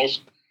tax.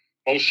 Most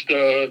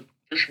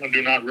fishermen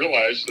do not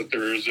realize that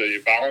there is a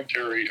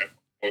voluntary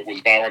when it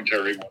was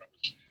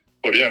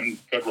put in,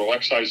 federal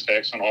excise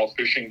tax on all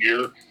fishing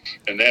gear,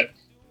 and that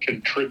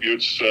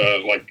contributes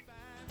like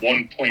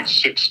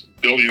 $1.6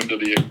 billion to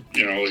the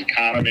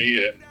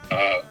economy,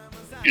 and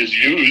is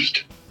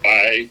used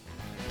by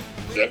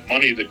that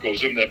money that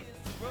goes in that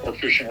Sport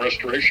Fishing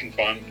Restoration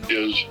Fund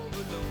is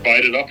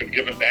divided up and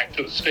given back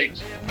to the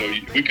states. So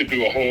we could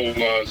do a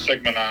whole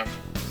segment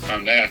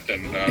on that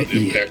and the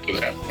impact of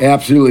that.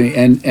 Absolutely,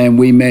 and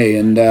we may.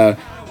 And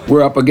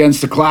we're up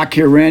against the clock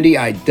here, Randy.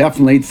 I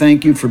definitely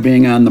thank you for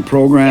being on the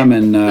program.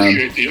 And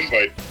appreciate the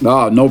invite.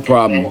 Oh, no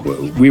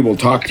problem. We will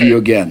talk to you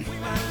again.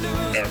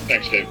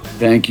 Thanks, Dave.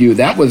 Thank you.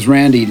 That was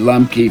Randy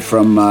Lemke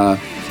from,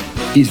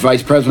 he's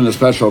Vice President of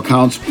Special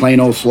Accounts,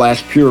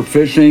 Plano/Pure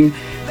Fishing.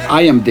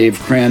 I am Dave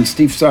Kranz.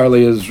 Steve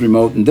Sarley is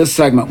remote, and this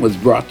segment was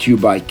brought to you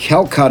by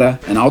Calcutta,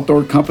 an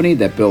outdoor company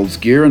that builds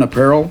gear and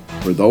apparel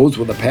for those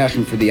with a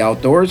passion for the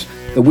outdoors.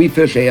 The We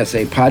Fish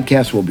ASA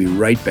podcast will be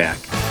right back.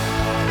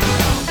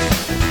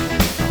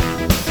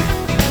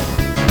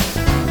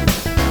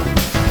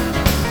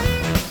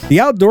 The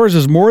outdoors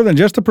is more than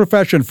just a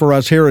profession for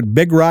us here at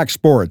Big Rock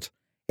Sports.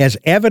 As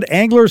avid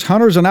anglers,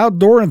 hunters, and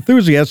outdoor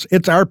enthusiasts,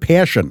 it's our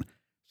passion.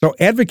 So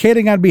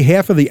advocating on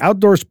behalf of the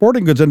outdoor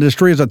sporting goods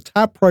industry is a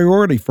top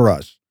priority for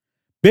us.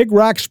 Big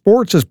Rock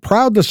Sports is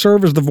proud to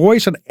serve as the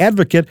voice and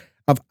advocate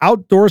of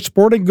outdoor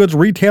sporting goods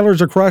retailers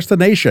across the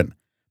nation.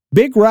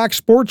 Big Rock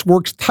Sports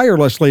works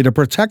tirelessly to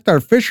protect our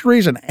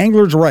fisheries and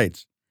anglers'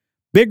 rights.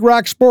 Big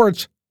Rock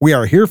Sports, we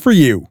are here for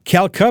you.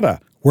 Calcutta,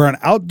 we're an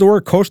outdoor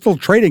coastal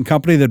trading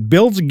company that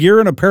builds gear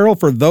and apparel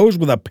for those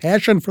with a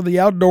passion for the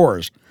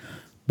outdoors.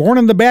 Born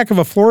in the back of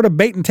a Florida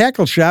bait and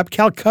tackle shop,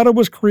 Calcutta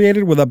was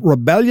created with a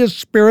rebellious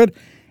spirit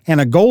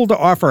and a goal to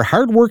offer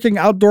hardworking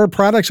outdoor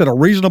products at a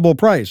reasonable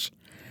price.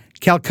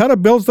 Calcutta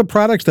builds the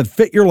products that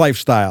fit your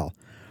lifestyle.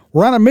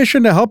 We're on a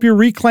mission to help you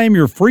reclaim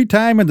your free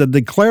time and to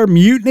declare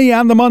mutiny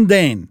on the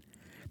mundane.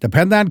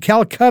 Depend on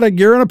Calcutta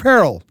Gear and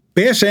Apparel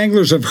Bass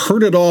anglers have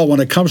heard it all when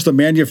it comes to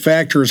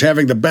manufacturers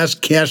having the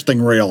best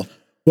casting reel.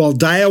 Well,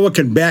 Daiwa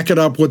can back it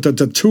up with the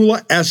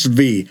Tatula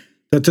SV.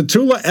 The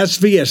Tatula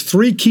SV has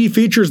 3 key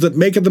features that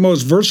make it the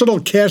most versatile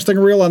casting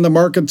reel on the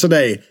market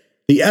today.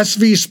 The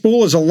SV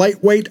spool is a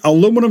lightweight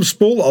aluminum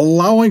spool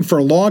allowing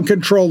for long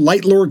control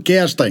light lure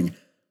casting.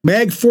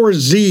 Mag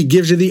 4Z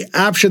gives you the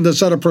option to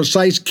set a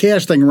precise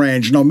casting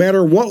range no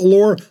matter what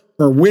lure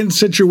or wind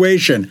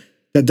situation.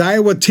 The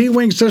Daiwa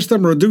T-Wing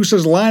system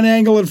reduces line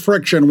angle and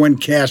friction when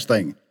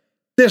casting.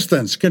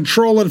 Distance,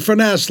 control, and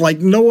finesse like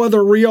no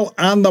other reel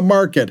on the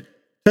market.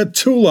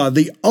 Tatula,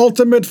 the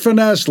ultimate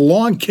finesse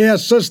long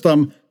cast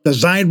system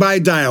designed by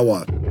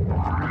Daiwa.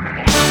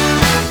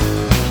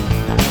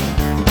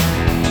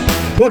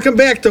 Welcome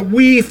back to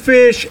We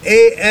Fish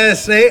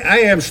ASA. I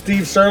am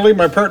Steve Sarley.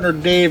 My partner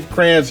Dave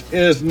Krantz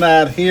is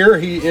not here.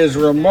 He is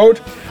remote.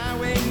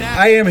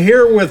 I am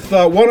here with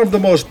one of the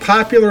most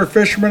popular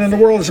fishermen in the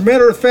world. As a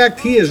matter of fact,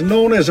 he is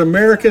known as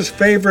America's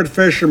favorite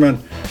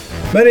fisherman.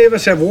 Many of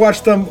us have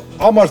watched him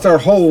almost our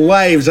whole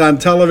lives on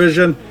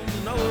television.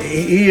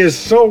 He is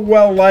so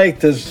well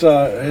liked. His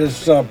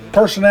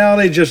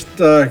personality just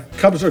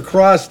comes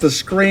across the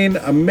screen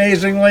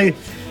amazingly.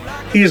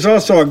 He's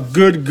also a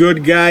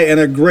good guy and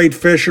a great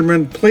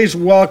fisherman. Please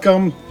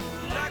welcome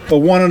the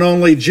one and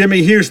only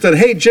Jimmy Houston.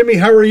 Hey, Jimmy,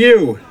 how are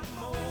you?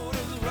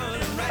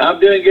 I'm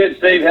doing good,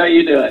 Steve. How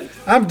you doing?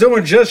 I'm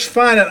doing just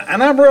fine,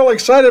 and I'm real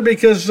excited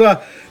because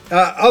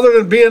other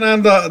than being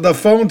on the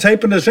phone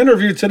taping this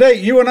interview today,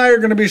 you and I are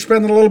going to be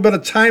spending a little bit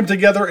of time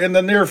together in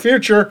the near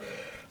future.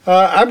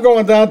 I'm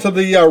going down to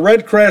the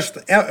Red Crest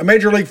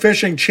Major League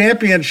Fishing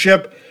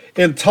Championship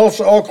in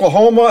Tulsa,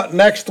 Oklahoma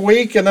next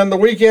week, and then the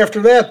week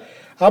after that,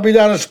 I'll be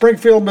down in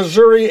Springfield,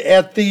 Missouri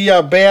at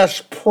the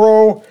Bass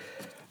Pro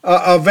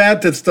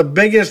event. It's the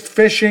biggest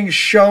fishing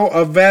show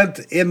event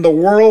in the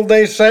world,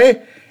 they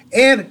say.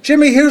 And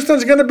Jimmy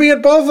Houston's going to be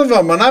at both of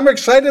them, and I'm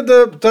excited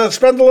to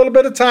spend a little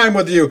bit of time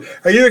with you.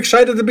 Are you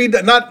excited to be,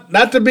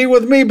 not to be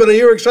with me, but are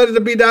you excited to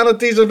be down at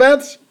these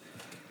events?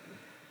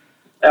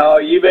 Oh,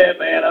 you bet,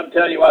 man. I'm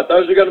telling you what,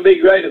 those are going to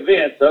be great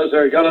events. Those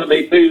are going to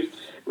be 2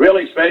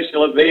 really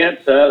special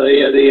events.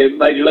 The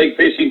Major League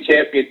Fishing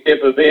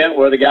Championship event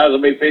where the guys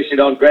will be fishing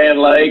on Grand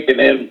Lake, and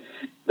then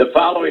the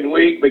following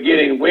week,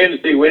 beginning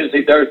Wednesday,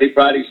 Thursday,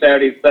 Friday,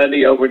 Saturday,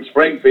 Sunday over in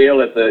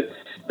Springfield at the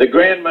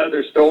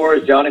grandmother store,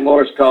 as Johnny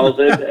Morris calls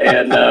it,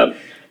 and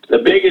the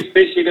biggest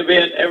fishing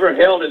event ever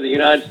held in the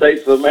United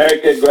States of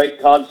America.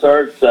 Great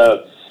concerts.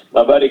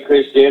 My buddy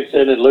Chris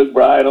Jensen and Luke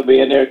Bryan will be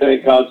in there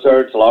doing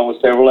concerts along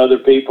with several other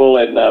people,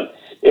 and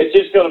it's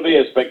just going to be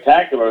a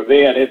spectacular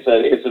event. It's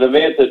an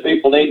event that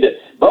people need to.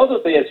 Both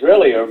events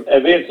really are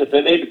events that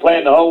they need to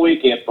plan the whole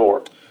weekend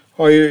for.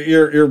 Oh,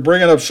 you're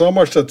bringing up so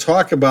much to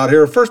talk about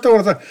here. First, I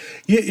want to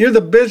you're the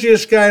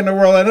busiest guy in the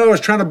world. I know. I was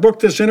trying to book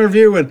this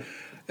interview, and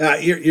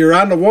you're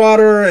on the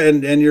water,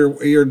 and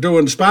you're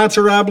doing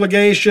sponsor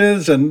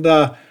obligations, and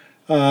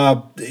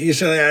you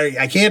said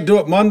I can't do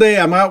it Monday.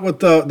 I'm out with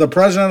the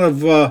president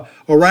of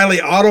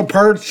O'Reilly Auto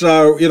Parts.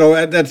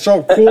 That's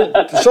so cool.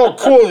 It's so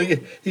cool.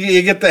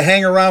 You get to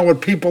hang around with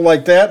people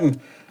like that,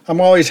 and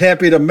I'm always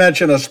happy to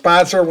mention a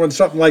sponsor when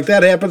something like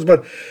that happens.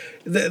 But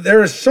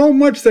there is so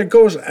much that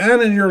goes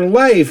on in your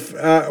life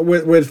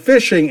with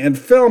fishing and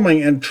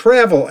filming and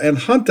travel and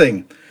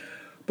hunting.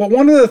 But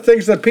one of the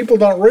things that people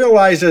don't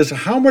realize is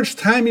how much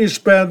time you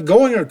spend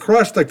going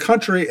across the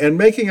country and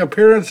making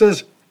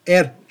appearances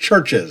at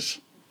churches.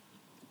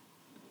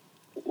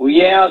 Well,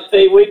 yeah,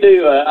 Steve, we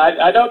do.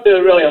 I don't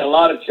do really a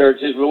lot of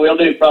churches, but we'll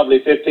do probably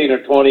 15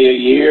 or 20 a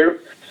year.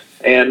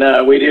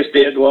 And we just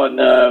did one.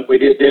 We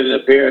just did an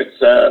appearance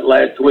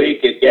last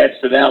week at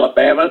Gadsden,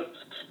 Alabama,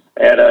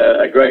 at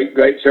a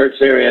great church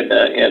there in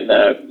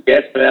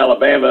Gadsden,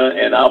 Alabama.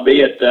 And I'll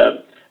be at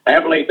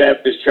Abilene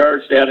Baptist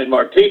Church down in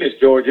Martinez,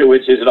 Georgia,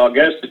 which is in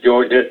Augusta,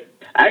 Georgia.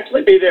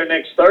 Actually, be there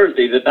next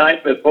Thursday, the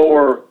night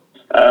before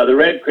the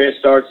Red Crest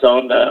starts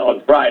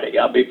on Friday.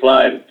 I'll be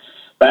flying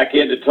back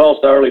into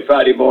Tulsa early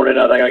Friday morning.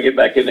 I think I'll get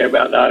back in there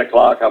about 9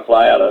 o'clock. I'll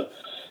fly out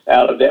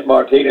of that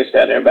Martinez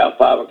down there about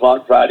 5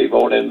 o'clock Friday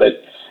morning.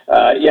 But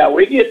yeah,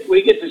 we get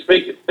to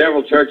speak at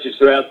several churches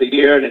throughout the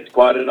year, and it's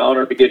quite an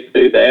honor to get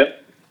to do that.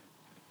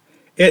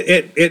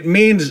 It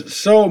means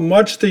so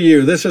much to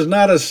you. This is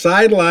not a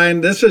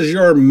sideline. This is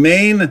your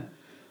main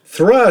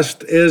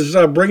thrust, is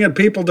bringing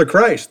people to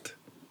Christ.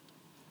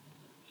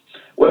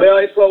 Well,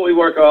 it's what we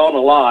work on a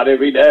lot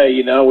every day.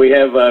 You know, we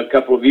have a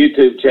couple of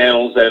YouTube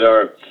channels that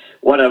are,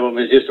 one of them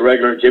is just a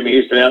regular Jimmy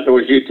Houston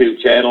Outdoors YouTube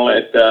channel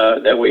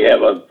that we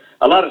have a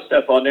lot of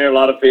stuff on there, a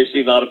lot of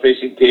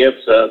fishing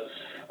tips.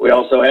 We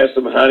also have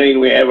some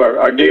hunting. We have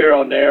our deer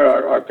on there,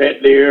 our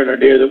pet deer and our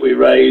deer that we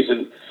raise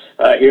and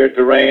here at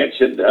the ranch,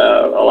 and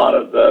a lot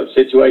of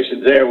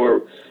situations there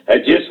where I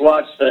just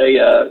watched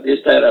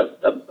just had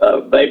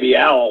a baby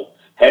owl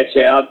hatch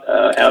out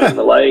in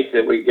the lake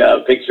that we got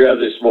a picture of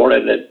this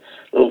morning. That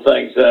little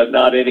thing's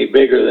not any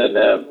bigger than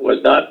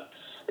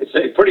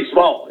it's pretty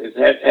small. It's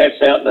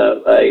hatched out in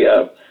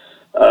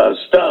a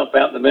stump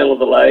out in the middle of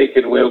the lake,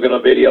 and we're going to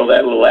video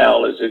that little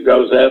owl as it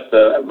goes up.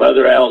 The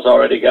mother owl's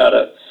already got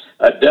a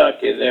a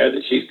duck in there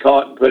that she's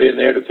caught and put in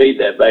there to feed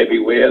that baby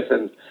with,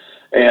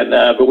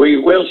 but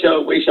we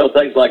show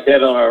things like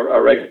that on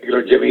our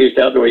regular Jimmy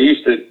Houston Outdoor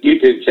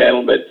YouTube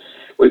channel. But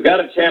we've got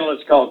a channel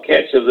that's called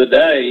Catch of the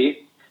Day.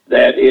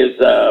 That is,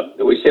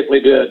 we simply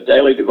do a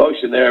daily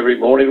devotion there every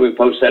morning. We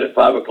post that at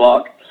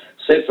 5:00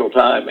 Central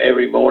Time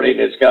every morning.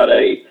 It's got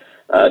a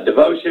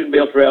devotion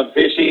built around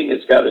fishing.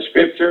 It's got a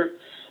scripture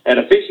and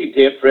a fishing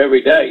tip for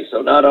every day.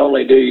 So not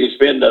only do you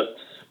spend a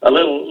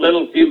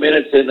little few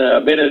minutes in a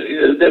minute,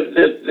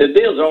 the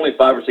deals are only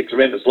 5 or 6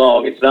 minutes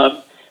long. It's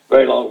not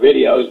very long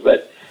videos,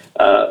 but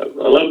a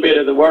little bit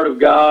of the Word of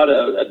God,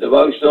 a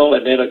devotional,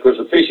 and then of course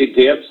a fishing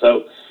tip.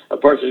 So a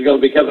person is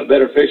going to become a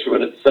better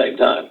fisherman at the same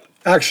time.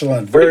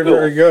 Excellent. Very, cool.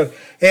 Very good.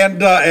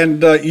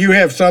 And you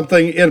have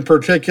something in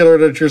particular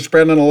that you're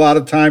spending a lot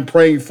of time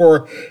praying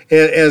for,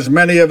 as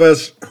many of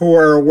us who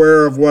are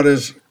aware of what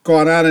has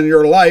gone on in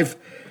your life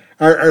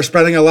are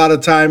spending a lot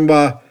of time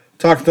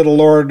talking to the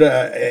Lord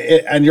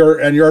on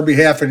your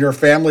behalf and your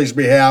family's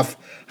behalf.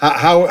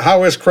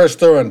 How is Chris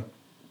doing?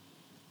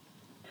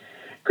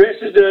 Chris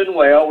is doing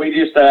well. We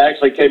just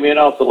actually came in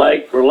off the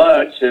lake for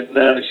lunch,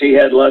 and she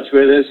had lunch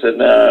with us,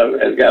 and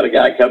has got a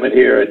guy coming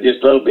here in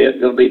just a little bit,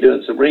 going to be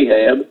doing some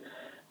rehab,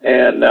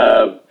 and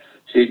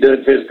she's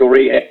doing physical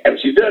rehab.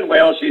 She's doing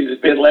well.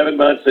 It's been 11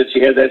 months since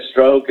she had that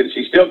stroke, and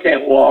she still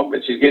can't walk,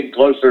 but she's getting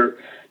closer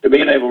to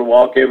being able to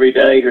walk every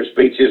day. Her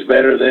speech is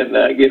better than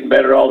getting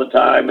better all the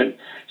time, and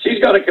she's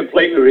going to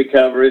completely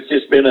recover. It's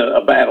just been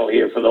a battle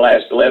here for the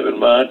last 11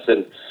 months,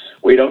 and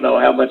we don't know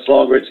how much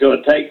longer it's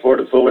going to take for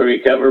her to fully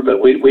recover, but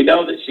we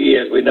know that she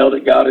is. We know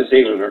that God is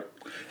healing her.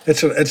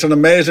 It's an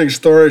amazing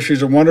story.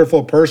 She's a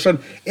wonderful person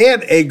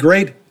and a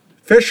great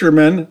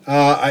fisherman.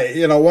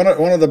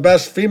 One of the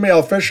best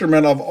female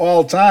fishermen of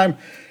all time.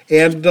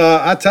 And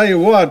I tell you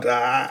what,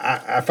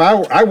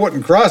 I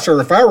wouldn't cross her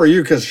if I were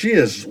you, because she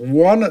is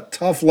one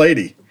tough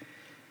lady.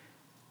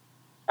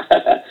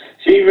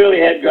 She really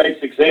had great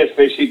success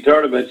fishing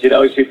tournaments.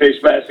 She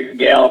fished Bass and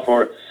Gal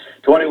for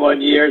 21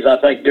 years. I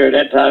think during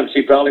that time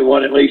she probably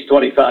won at least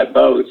 25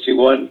 boats. She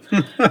won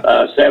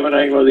 7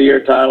 Angler of the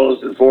Year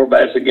titles and 4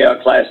 Bass and Gal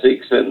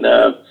Classics, and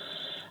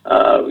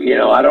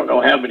I don't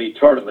know how many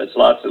tournaments,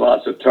 lots and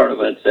lots of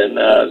tournaments, and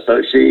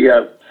so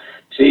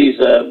she's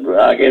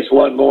I guess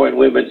won more in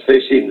women's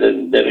fishing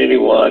than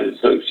anyone. And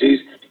so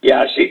she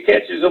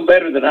catches them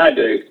better than I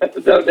do.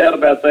 No doubt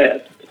about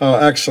that. Oh,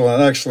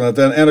 excellent.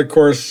 And of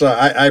course,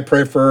 I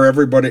pray for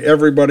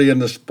everybody in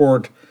the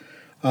sport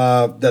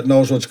that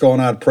knows what's going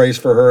on. Prays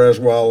for her as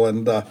well,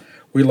 and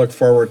we look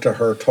forward to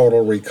her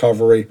total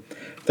recovery.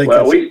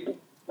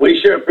 We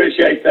sure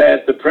appreciate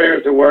that. The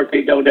prayers are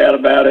working, no doubt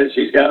about it.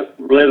 She's got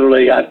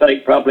literally, I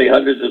think, probably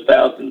hundreds of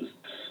thousands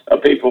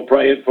of people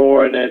praying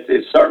for her, and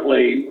it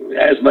certainly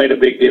has made a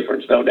big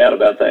difference, no doubt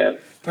about that.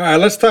 All right,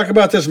 let's talk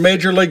about this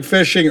Major League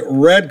Fishing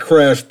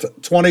RedCrest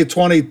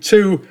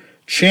 2022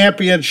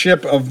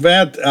 championship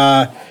event.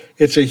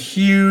 It's a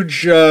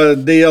huge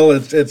deal.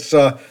 It's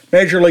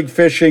Major League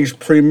Fishing's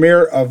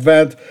premier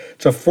event.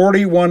 It's a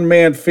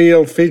 41-man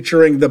field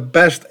featuring the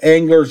best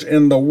anglers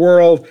in the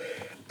world.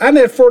 On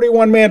that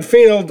 41-man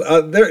field,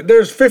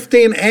 there's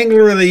 15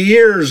 Angler of the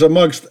Years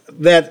amongst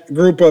that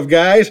group of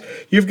guys.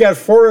 You've got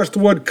Forest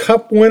Wood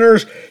Cup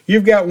winners.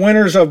 You've got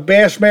winners of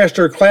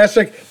Bassmaster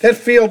Classic. That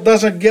field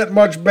doesn't get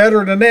much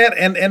better than that,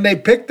 and they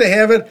picked to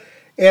have it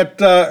at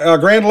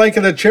Grand Lake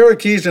of the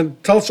Cherokees in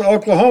Tulsa,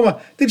 Oklahoma.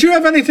 Did you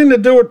have anything to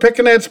do with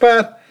picking that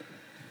spot?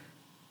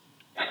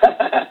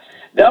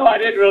 No, I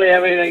didn't really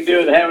have anything to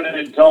do with having it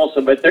in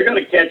Tulsa, but they're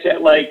going to catch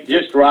that lake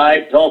just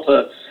right.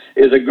 Tulsa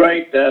is a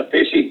great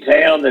fishing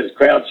town. The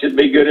crowd should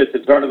be good at the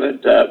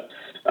tournament at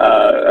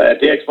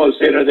the Expo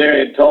Center there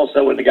in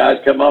Tulsa when the guys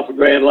come off of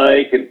Grand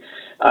Lake. And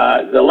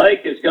the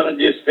lake is going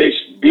to just fish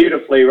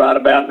beautifully right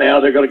about now.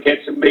 They're going to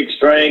catch some big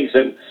strings,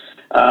 and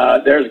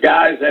there's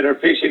guys that are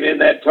fishing in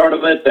that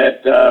tournament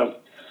that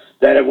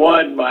have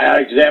won. My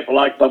example,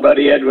 like my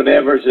buddy Edwin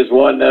Evers, has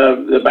won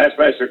the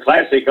Bassmaster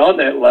Classic on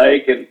that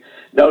lake and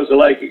knows the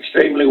lake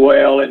extremely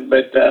well.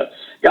 But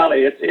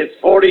golly, it's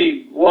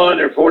 41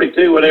 or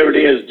 42, whatever it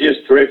is,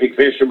 just terrific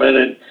fishermen.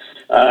 And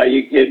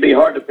it'd be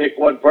hard to pick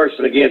one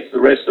person against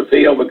the rest of the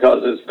field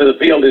because the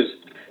field is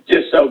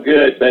just so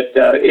good. But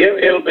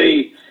it'll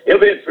be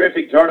a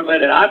terrific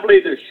tournament, and I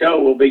believe the show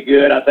will be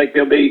good. I think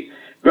there'll be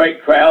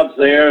great crowds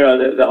there.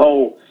 The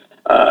whole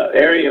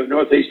area of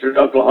northeastern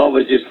Oklahoma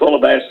is just full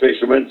of bass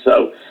fishermen,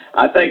 so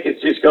I think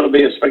it's just going to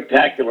be a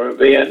spectacular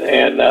event.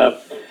 And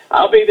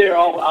I'll be there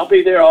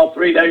all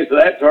 3 days of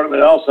that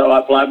tournament. Also,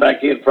 I fly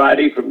back in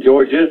Friday from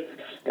Georgia,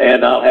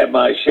 and I'll have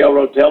my Shell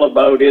Rotella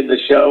boat in the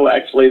show.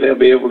 Actually, they'll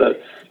be able to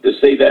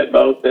see that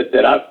boat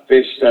that I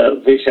fished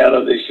out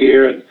of this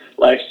year and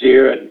last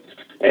year,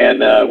 and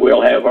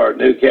we'll have our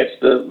new Catch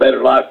the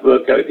Better Life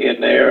book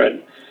in there,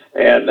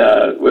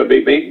 and we'll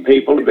be meeting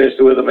people and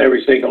visiting with them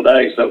every single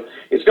day. So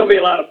it's going to be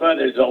a lot of fun.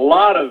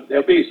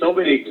 There'll be so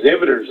many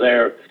exhibitors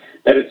there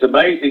that it's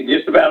amazing.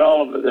 Just about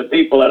all of the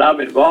people that I'm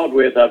involved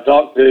with, I've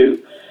talked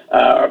to,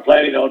 are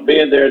planning on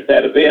being there at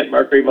that event.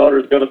 Mercury Motor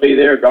is going to be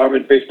there,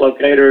 Garmin Fish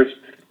Locators,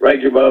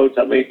 Ranger boats.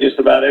 I mean, just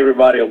about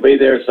everybody will be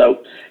there.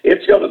 So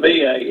it's going to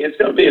be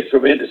a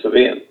tremendous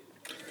event.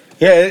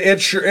 Yeah,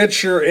 it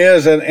sure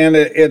is, and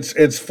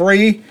it's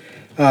free.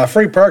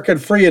 Free parking,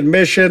 free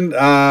admission.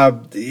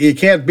 You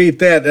can't beat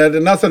that.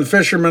 Nothing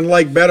fishermen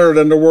like better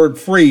than the word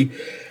free.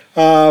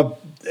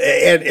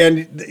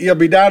 And you'll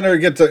be down there,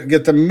 get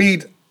to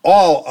meet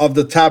all of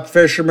the top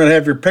fishermen,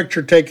 have your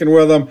picture taken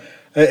with them.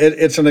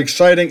 It's an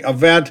exciting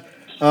event.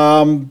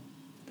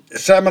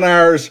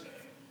 Seminars.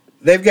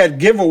 They've got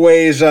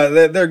giveaways.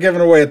 They're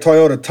giving away a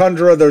Toyota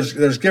Tundra. There's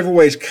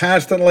giveaways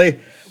constantly.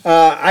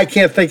 I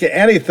can't think of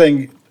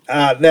anything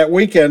that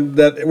weekend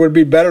that it would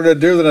be better to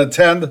do than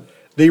attend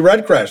the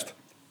Red Crest.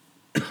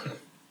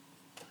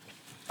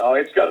 Oh,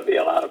 it's going to be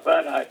a lot of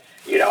fun. I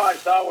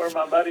saw where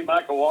my buddy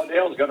Michael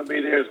Waddell is going to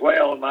be there as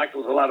well, and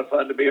Michael's a lot of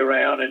fun to be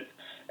around.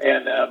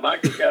 And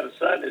Michael's got a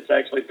son that's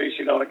actually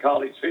fishing on a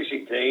college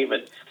fishing team.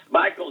 And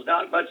Michael's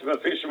not much of a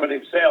fisherman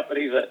himself, but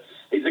he's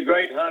a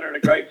great hunter and a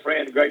great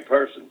friend, a great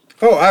person.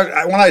 Oh,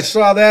 when I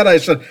saw that, I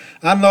said,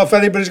 I don't know if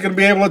anybody's going to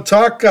be able to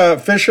talk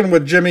fishing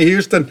with Jimmy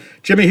Houston.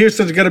 Jimmy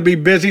Houston's going to be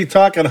busy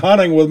talking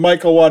hunting with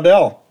Michael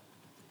Waddell.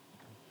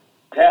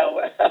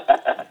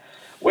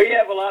 We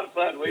have a lot of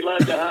fun. We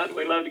love to hunt.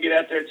 We love to get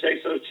out there and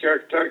chase those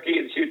turkey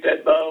and shoot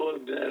that bow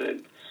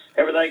and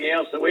everything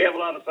else. So we have a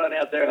lot of fun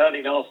out there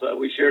hunting also.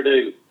 We sure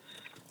do.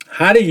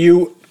 How do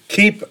you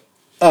keep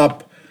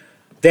up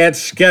that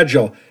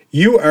schedule?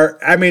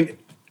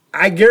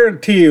 I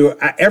guarantee you,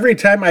 every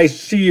time I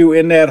see you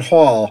in that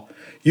hall,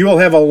 you will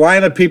have a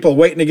line of people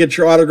waiting to get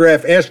your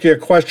autograph, ask you a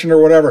question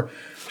or whatever.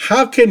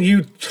 How can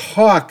you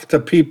talk to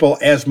people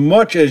as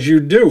much as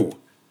you do?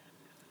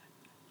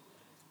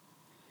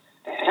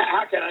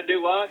 How can I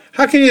do what?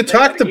 How can you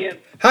talk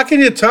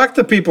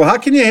to people? How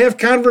can you have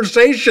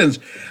conversations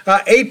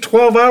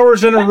 8-12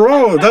 hours in a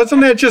row? Doesn't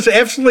that just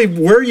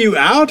absolutely wear you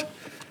out?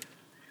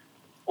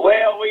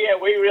 Well,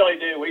 we really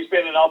do. We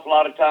spend an awful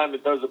lot of time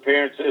at those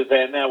appearances,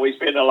 and we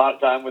spend a lot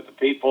of time with the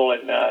people,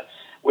 and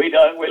we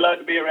love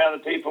to be around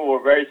the people.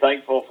 We're very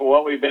thankful for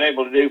what we've been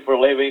able to do for a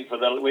living.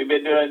 We've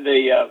been doing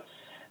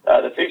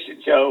the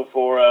fishing show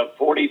for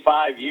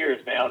 45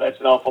 years now. That's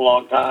an awful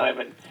long time,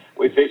 and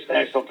we fished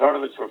national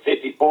tournaments for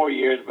 54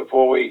 years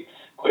before we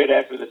quit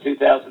after the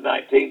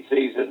 2019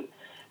 season.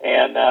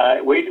 And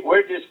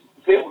we're just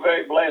feel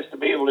very blessed to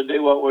be able to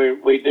do what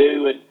we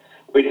do, and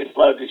we just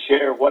love to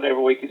share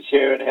whatever we can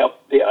share and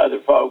help the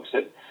other folks.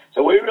 And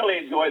so we really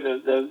enjoy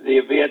the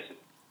events.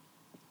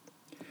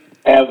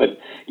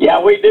 Yeah,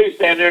 we do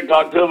stand there and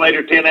talk to them 8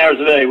 or 10 hours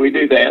a day. We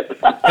do that.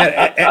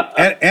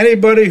 and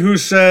anybody who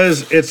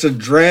says it's a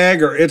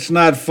drag or it's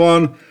not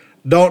fun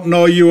don't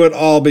know you at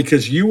all,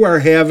 because you are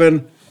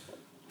having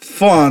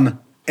fun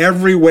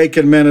every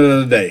waking minute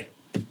of the day.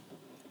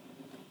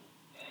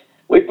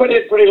 We put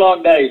in pretty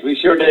long days. We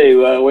sure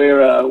do.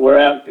 We're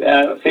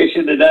out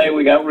fishing today.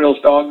 We got real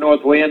strong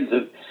north winds.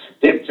 The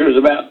temperature's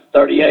about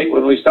 38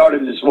 when we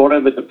started this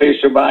morning, but the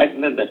fish are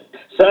biting, and the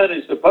sun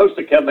is supposed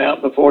to come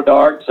out before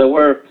dark. So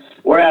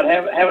we're out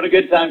having a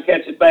good time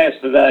catching bass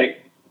today.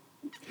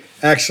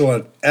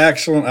 Excellent.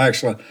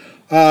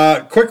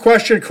 Quick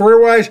question,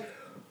 career-wise,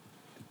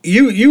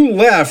 you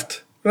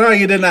left. No,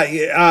 you did not.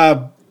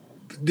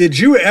 Did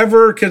you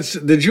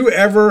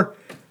ever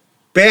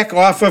back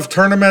off of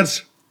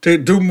tournaments to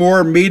do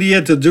more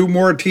media, to do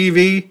more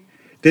TV?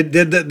 Did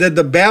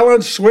the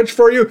balance switch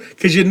for you?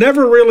 Because you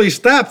never really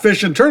stopped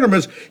fishing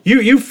tournaments.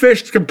 You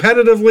fished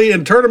competitively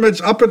in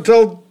tournaments up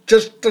until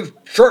just a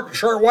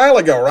short while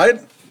ago, right?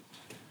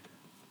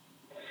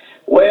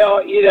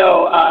 Well,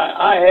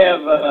 I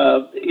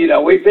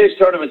have, we fished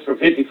tournaments for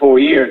 54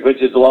 years,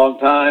 which is a long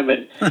time,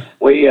 and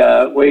we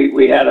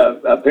had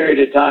a period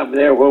of time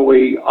there where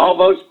we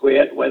almost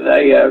quit when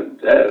they,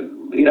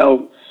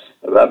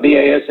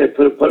 BASS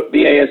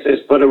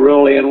put a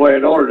rule in where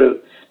in order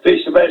to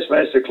fish the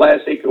Bassmaster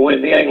Classic or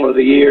win the Angler of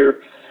the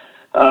Year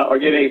or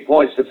get any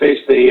points to fish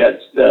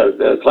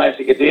the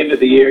Classic at the end of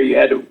the year, you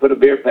had to put a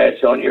beer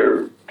patch on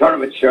your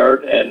tournament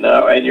shirt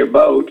and your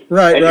boat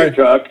your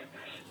truck.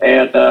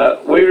 And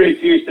we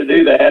refused to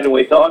do that, and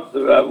we thought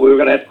we were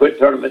going to have to quit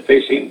tournament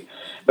fishing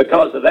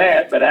because of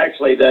that. But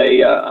actually,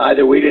 they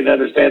either we didn't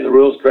understand the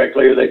rules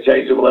correctly, or they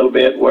changed them a little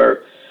bit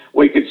where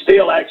we could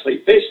still actually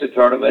fish the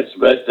tournaments,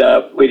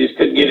 but we just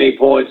couldn't get any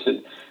points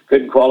and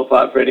couldn't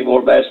qualify for any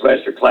more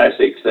Bassmaster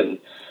Classics. And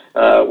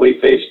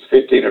we fished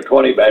 15 or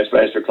 20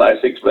 Bassmaster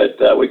Classics,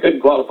 but we couldn't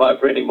qualify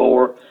for any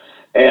more.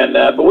 And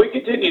but we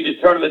continued to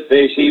tournament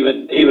fish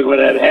even when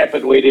that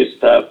happened. We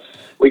just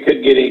we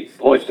couldn't get any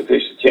points to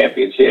fish the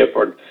championship,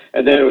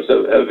 and then there was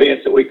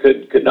events that we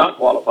could not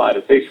qualify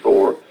to fish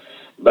for.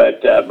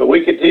 But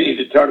we continued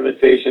to tournament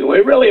fish, and we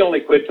really only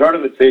quit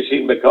tournament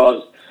fishing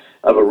because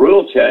of a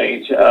rule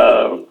change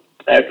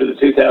after the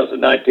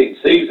 2019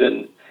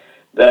 season.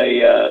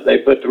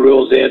 They put the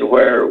rules in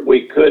where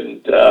we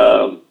couldn't.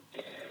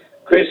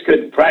 Chris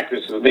couldn't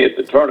practice with me at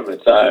the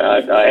tournaments.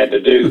 I had to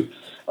do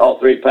all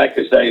 3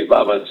 practice days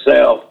by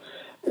myself,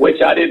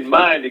 which I didn't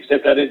mind,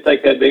 except I didn't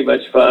think that'd be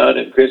much fun.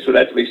 And Chris would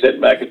have to be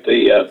sitting back at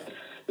the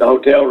the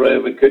hotel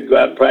room and couldn't go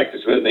out and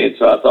practice with me. And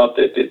so I thought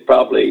that it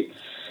probably,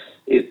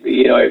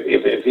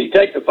 if you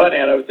take the fun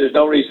out of it, there's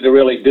no reason to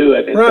really do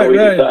it. And so we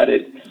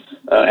decided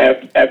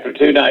after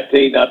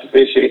 2019 not to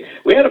fish it.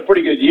 We had a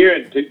pretty good year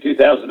in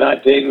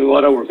 2019. We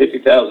won over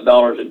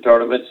 $50,000 in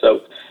tournaments,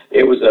 so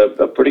it was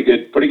a pretty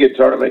good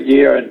tournament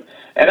year.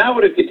 And I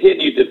would have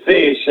continued to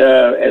fish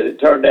as it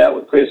turned out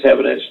with Chris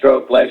having that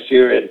stroke last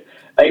year in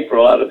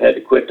April. I'd have had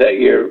to quit that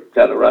year,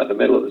 kind of right in the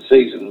middle of the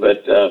season.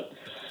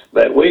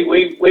 But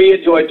we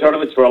enjoyed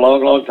tournaments for a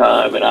long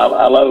time, and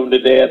I love them to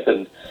death.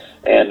 And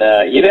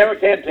you never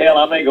can tell.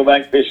 I may go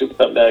back fishing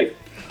someday.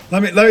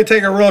 Let me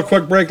take a real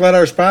quick break. Let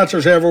our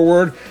sponsors have a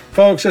word.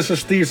 Folks, this is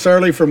Steve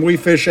Sarley from We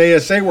Fish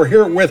ASA. We're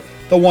here with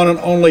the one and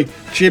only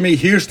Jimmy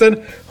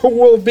Houston, who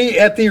will be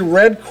at the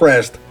Red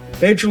Crest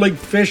Major League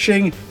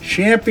Fishing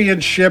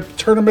Championship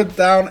tournament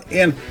down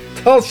in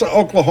Tulsa,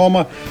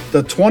 Oklahoma,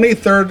 the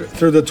 23rd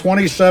through the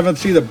 27th.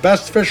 See the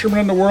best fishermen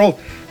in the world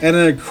and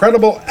an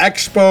incredible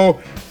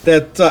expo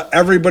that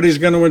everybody's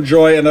going to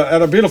enjoy, and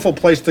a beautiful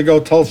place to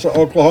go, Tulsa,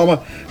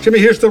 Oklahoma. Jimmy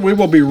Houston, we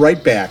will be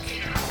right back.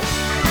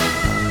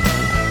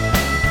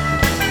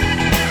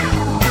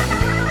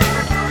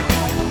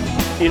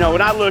 You know,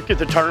 when I look at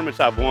the tournaments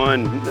I've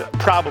won,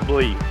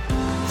 probably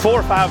 4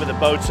 or 5 of the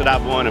boats that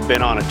I've won have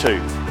been on a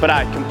tube. But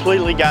I'd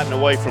completely gotten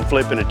away from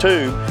flipping a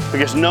tube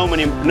because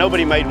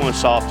nobody made one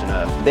soft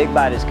enough. Big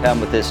Bite has come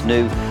with this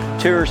new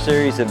tour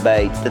series of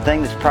baits. The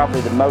thing that's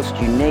probably the most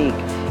unique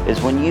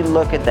is when you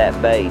look at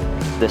that bait,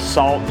 the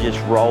salt just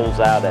rolls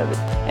out of it.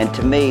 And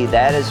to me,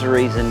 that is the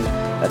reason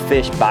a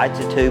fish bites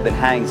a tube and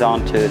hangs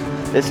on to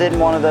it. This isn't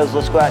one of those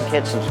let's go out and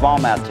catch some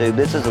smallmouth tube.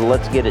 This is a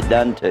let's get it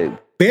done tube.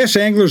 Bass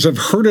anglers have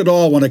heard it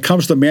all when it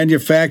comes to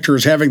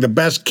manufacturers having the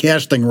best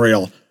casting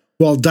reel.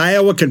 Well,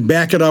 Daiwa can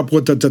back it up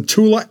with the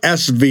Tatula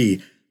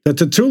SV. The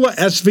Tatula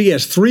SV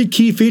has 3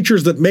 key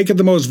features that make it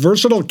the most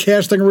versatile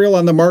casting reel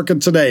on the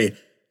market today.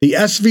 The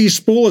SV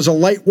spool is a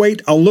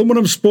lightweight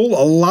aluminum spool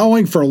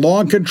allowing for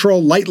long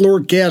control light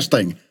lure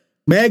casting.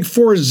 Mag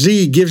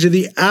 4Z gives you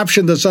the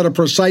option to set a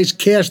precise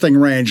casting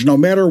range no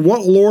matter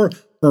what lure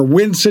or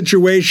wind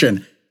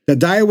situation. The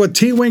Daiwa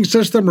T-Wing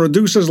system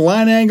reduces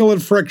line angle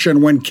and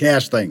friction when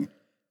casting.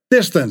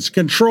 Distance,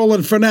 control,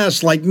 and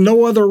finesse like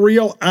no other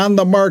reel on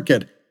the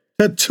market.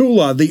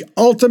 Tatula, the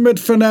ultimate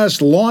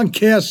finesse long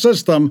cast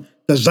system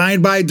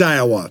designed by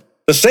Daiwa.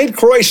 The St.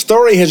 Croix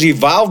story has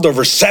evolved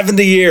over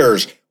 70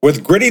 years.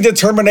 With gritty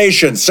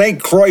determination,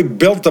 St. Croix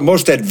built the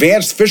most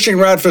advanced fishing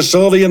rod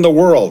facility in the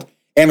world.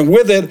 And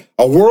with it,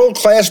 a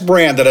world-class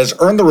brand that has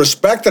earned the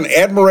respect and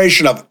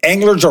admiration of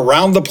anglers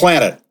around the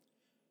planet.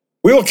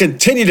 We will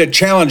continue to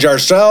challenge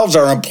ourselves,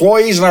 our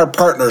employees, and our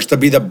partners to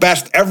be the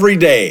best every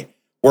day.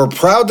 We're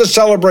proud to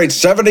celebrate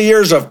 70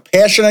 years of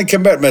passion and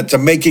commitment to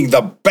making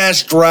the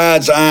best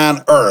rods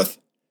on earth.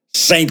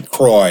 St.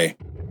 Croix.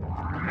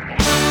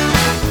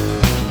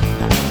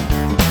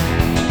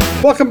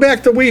 Welcome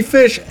back to We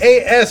Fish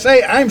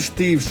ASA. I'm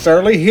Steve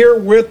Sarley here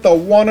with the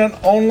one and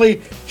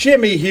only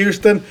Jimmy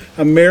Houston,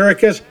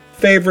 America's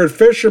favorite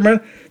fisherman.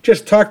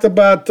 Just talked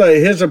about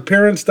his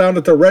appearance down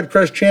at the Red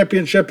Crest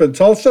Championship in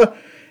Tulsa.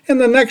 And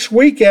the next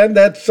weekend,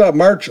 that's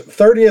March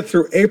 30th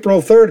through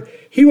April 3rd,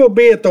 he will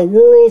be at the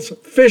World's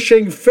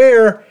Fishing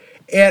Fair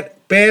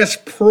at Bass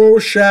Pro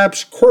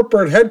Shops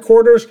corporate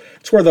headquarters.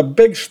 It's where the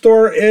big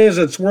store is.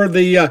 It's where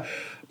the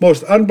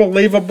most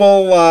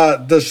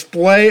unbelievable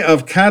display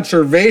of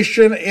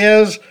conservation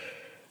is.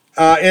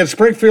 In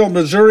Springfield,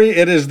 Missouri,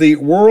 it is the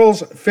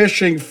World's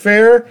Fishing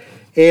Fair.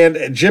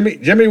 And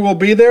Jimmy will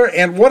be there.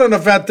 And what an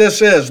event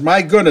this is.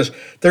 My goodness.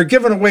 They're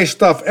giving away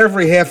stuff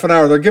every half an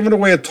hour. They're giving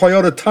away a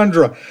Toyota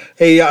Tundra,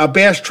 a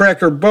Bass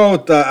Tracker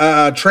boat,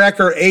 a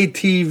Tracker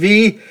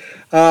ATV.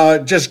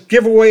 Just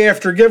giveaway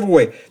after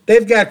giveaway.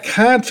 They've got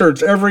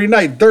concerts every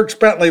night. Dierks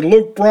Bentley,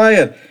 Luke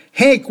Bryan,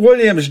 Hank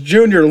Williams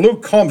Jr.,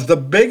 Luke Combs, the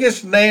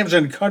biggest names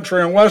in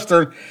country and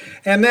western.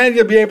 And then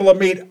you'll be able to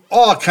meet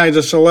all kinds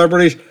of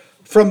celebrities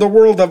from the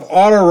world of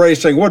auto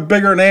racing. What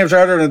bigger names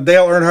are there than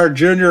Dale Earnhardt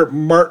Jr.,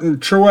 Martin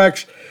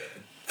Truex?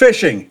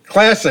 Fishing,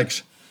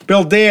 classics,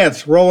 Bill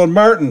Dance, Roland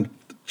Martin,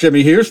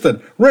 Jimmy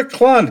Houston, Rick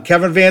Clunn,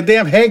 Kevin Van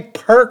Dam, Hank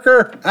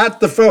Parker, at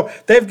the phone.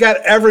 They've got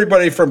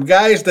everybody from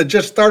guys that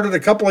just started a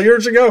couple of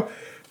years ago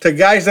to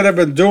guys that have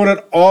been doing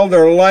it all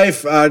their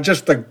life.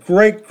 Just a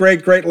great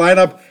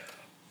lineup.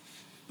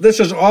 This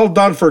is all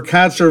done for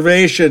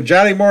conservation.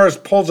 Johnny Morris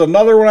pulls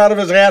another one out of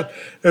his hat.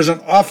 There's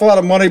an awful lot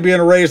of money being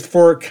raised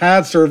for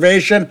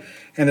conservation,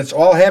 and it's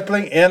all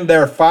happening in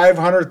their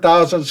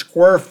 500,000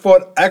 square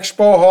foot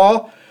expo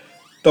hall,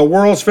 the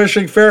World's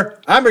Fishing Fair.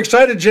 I'm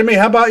excited, Jimmy.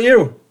 How about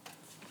you?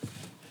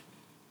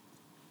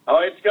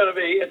 Oh, it's gonna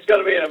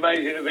be an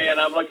amazing event.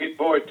 I'm looking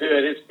forward to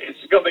it.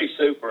 It's gonna be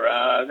super.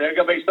 There's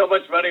gonna be so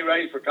much money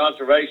raised for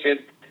conservation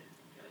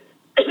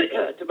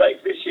to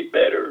make fishing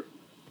better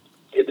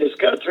in this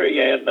country,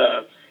 and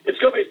it's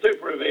going to be a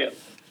super event.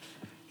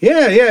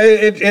 Yeah,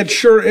 it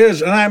sure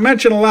is. And I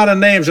mentioned a lot of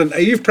names, and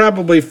you've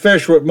probably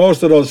fished with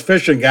most of those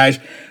fishing guys.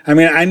 I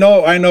mean, I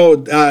know,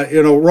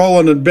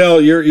 Roland and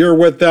Bill, you're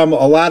with them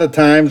a lot of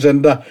times,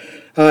 and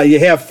You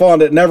have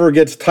fun. It never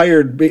gets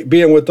tired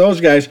being with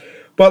those guys.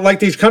 But like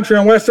these country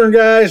and western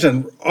guys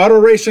and auto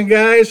racing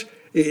guys,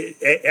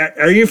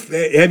 have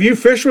you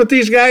fished with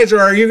these guys, or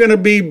are you going to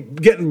be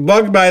getting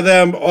bugged by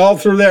them all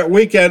through that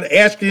weekend,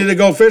 asking you to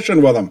go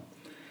fishing with them?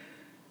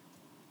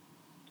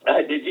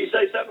 Did you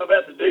say something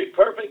about the Dude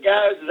Perfect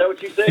guys? Is that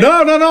what you said?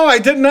 No, I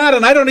did not,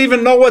 and I don't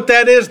even know what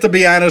that is, to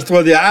be honest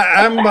with you.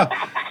 I'm.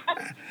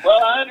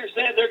 Well, I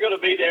understand they're going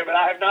to be there, but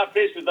I have not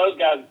fished with those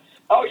guys.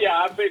 Oh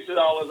yeah, I fished with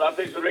all of them. I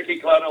fished with Ricky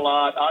Clun a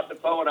lot. Otten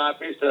Defoe and I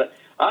fished.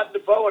 Otten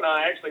Defoe and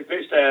I actually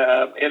fished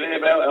an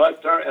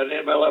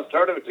MLF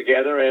tournament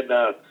together, and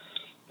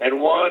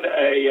won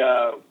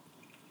a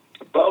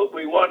boat.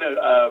 We won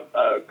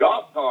a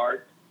golf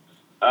cart.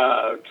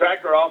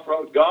 Tracker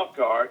off-road golf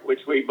cart,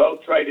 which we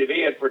both traded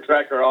in for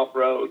Tracker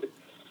off-road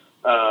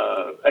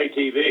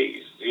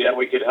ATVs. Yeah,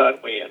 we could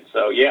hunt win.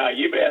 So yeah,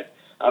 you bet.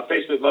 I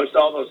fished with most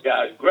all those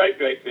guys. Great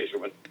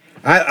fishermen.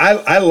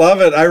 I love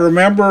it. I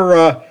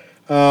remember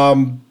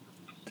our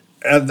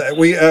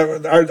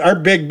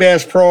Big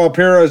Bass Pro up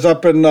here is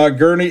up in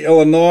Gurnee,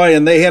 Illinois,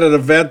 and they had an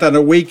event on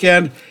the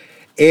weekend.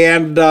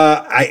 And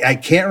I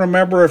can't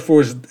remember if it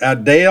was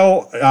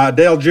Dale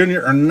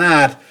Jr. or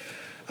not.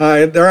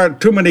 There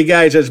aren't too many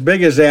guys as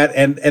big as that,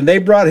 and they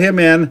brought him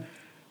in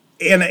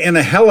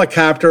a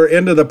helicopter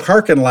into the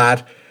parking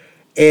lot,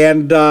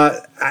 and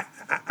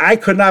I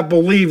could not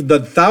believe the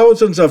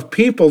thousands of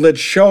people that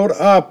showed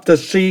up to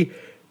see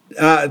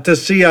a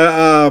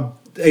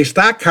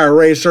stock car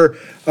racer,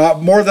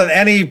 more than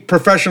any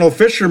professional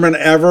fisherman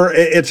ever.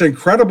 It's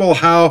incredible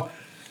how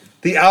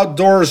the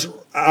outdoors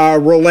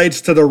relates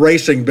to the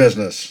racing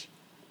business.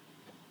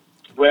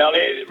 Well,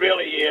 it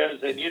really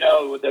is, and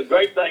the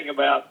great thing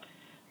about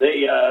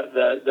the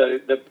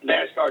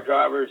NASCAR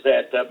drivers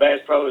that Bass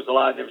Pro has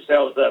aligned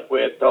themselves up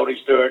with. Tony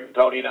Stewart and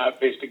Tony and I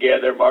fished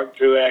together. Martin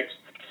Truex,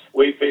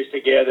 we fished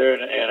together,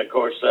 and of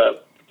course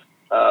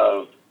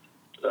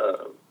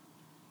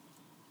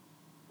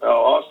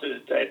Austin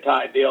and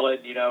Ty Dillon.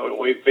 And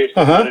we fished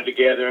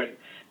together. And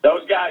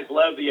those guys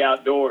love the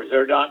outdoors.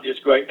 They're not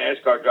just great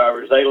NASCAR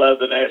drivers. They love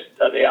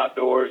the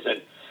outdoors.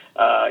 And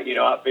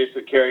I fished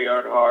with Kerry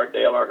Earnhardt,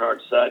 Dale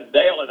Earnhardt's son.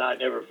 Dale and I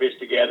never fished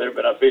together,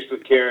 but I fished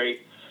with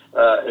Kerry.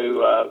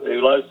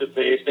 Who loves to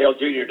fish. Dale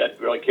Jr. doesn't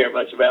really care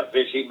much about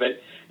fishing, but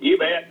you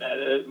bet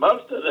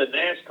most of the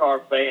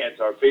NASCAR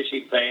fans are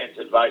fishing fans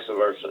and vice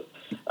versa,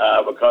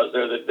 because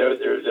they're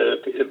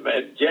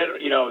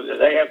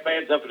they have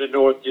fans up in the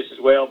north just as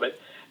well, but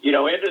in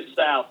the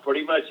south,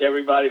 pretty much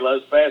everybody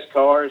loves fast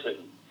cars and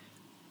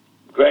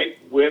great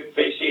whip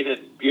fishing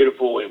and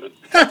beautiful women.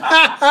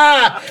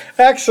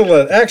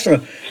 Excellent.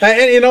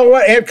 And you know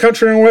what? And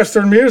country and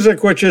western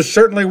music, which is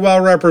certainly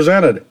well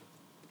represented.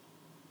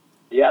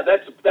 Yeah,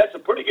 that's a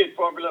pretty good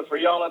formula for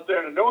y'all up there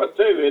in the north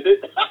too, isn't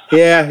it?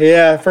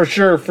 Yeah, for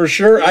sure.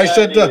 Yeah, I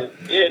said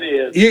it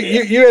is.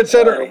 You had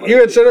said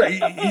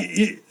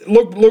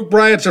Luke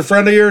Bryant's a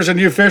friend of yours, and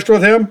you fished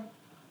with him.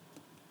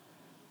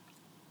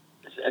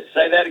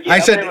 Say that again.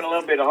 I'm having a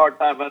little bit of a hard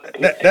time.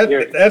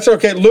 That's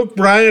okay. Luke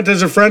Bryant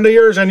is a friend of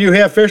yours, and you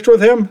have fished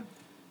with him.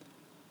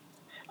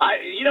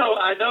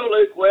 I know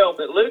Luke well,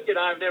 but Luke and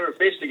I have never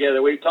fished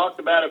together. We've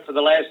talked about it for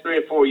the last 3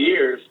 or 4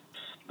 years.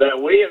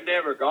 But we have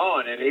never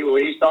gone, and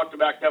he's talked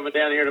about coming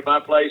down here to my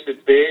place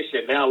and fish,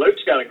 and now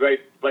Luke's got a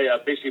great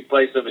fishing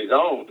place of his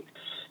own.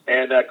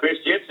 And Chris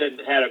Jensen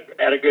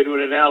had a good one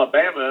in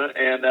Alabama,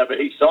 and but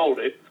he sold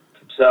it.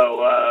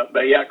 So,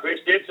 but yeah, Chris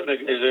Jensen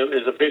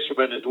is a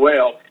fisherman as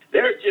well.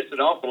 There's just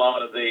an awful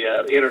lot of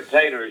the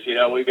entertainers.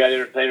 We've got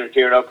entertainers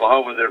here in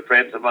Oklahoma that are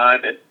friends of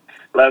mine that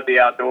love the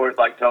outdoors,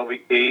 like Toby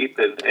Keith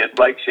and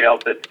Blake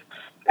Shelton.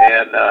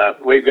 And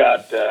we've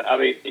got,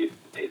 when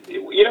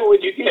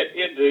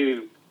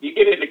you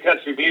get into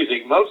country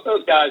music, most of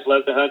those guys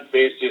love to hunt and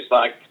fish just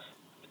like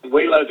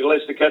we love to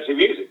listen to country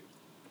music.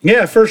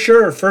 Yeah, for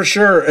sure.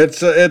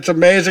 It's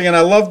amazing, and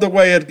I love the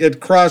way it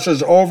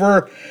crosses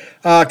over,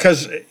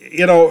 because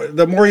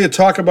the more you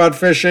talk about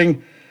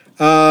fishing,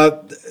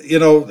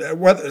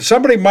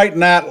 somebody might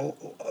not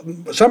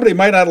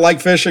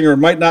like fishing or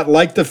might not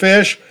like to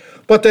fish,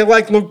 but they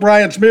like Luke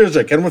Bryant's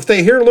music, and if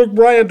they hear Luke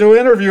Bryant do an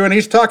interview and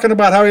he's talking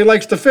about how he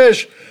likes to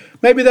fish,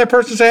 maybe that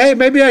person say, hey,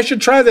 maybe I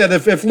should try that.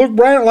 If Luke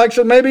Bryant likes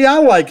it, maybe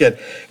I'll like it.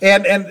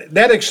 And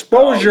that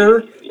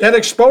exposure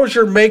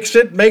makes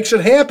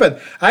it happen.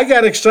 I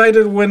got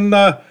excited when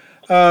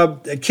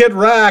Kid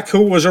Rock,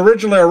 who was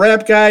originally a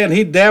rap guy and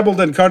he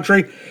dabbled in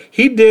country,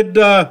 he did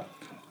a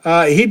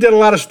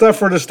lot of stuff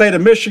for the state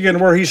of Michigan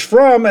where he's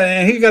from,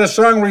 and he got a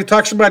song where he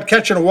talks about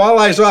catching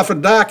walleyes off a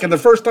dock. And the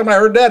first time I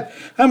heard that,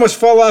 I almost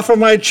fell off of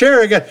my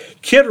chair. I got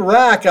Kid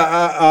Rock.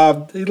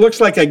 He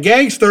looks like a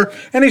gangster,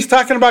 and he's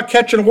talking about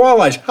catching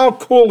walleyes. How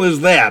cool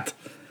is that?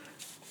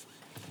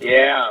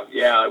 Yeah.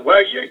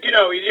 Well,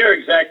 you're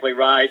exactly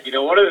right.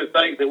 One of the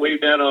things that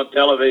we've done on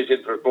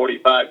television for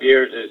 45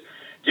 years is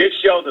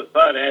just show the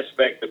fun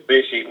aspect of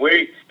fishing.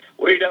 We're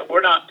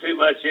not too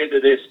much into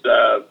this,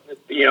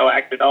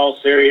 acting all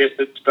serious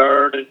and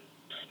stern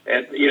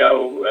and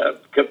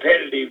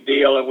competitive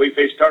deal. And we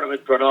fished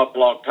tournaments for an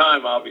awful long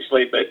time,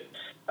 obviously. But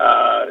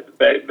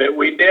But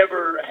we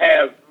never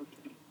have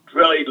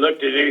really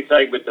looked at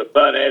anything but the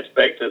fun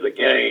aspect of the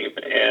game,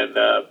 and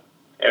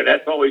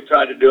that's what we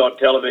tried to do on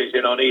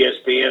television on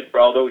ESPN for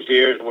all those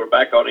years, and we're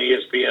back on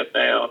ESPN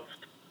now.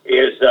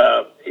 Is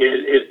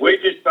we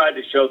just tried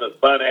to show the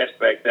fun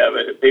aspect of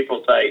it, and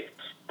people say,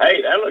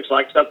 "Hey, that looks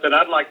like something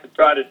I'd like to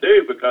try to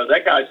do because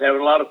that guy's having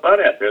a lot of fun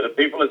out there. The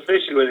people that's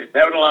fishing with him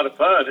having a lot of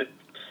fun."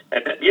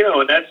 And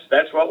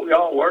that's what we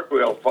all work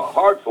real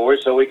hard for,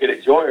 so we can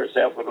enjoy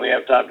ourselves when we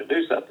have time to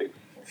do something.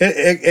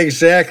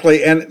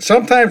 Exactly. And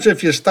sometimes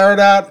if you start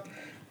out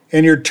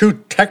and you're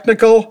too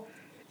technical,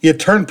 you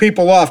turn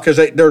people off because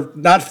they're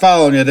not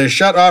following you. They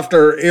shut off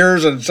their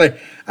ears and say,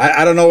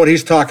 I don't know what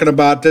he's talking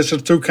about. This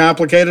is too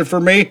complicated for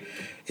me.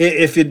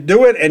 If you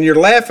do it and you're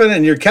laughing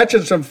and you're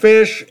catching some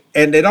fish,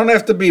 and they don't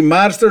have to be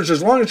monsters,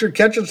 as long as you're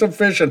catching some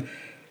fish and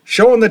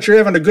showing that you're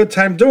having a good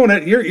time doing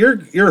it,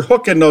 you're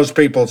hooking those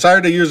people.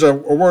 Sorry to use a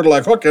word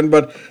like hooking,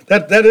 but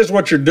that is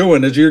what you're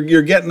doing, is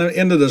you're getting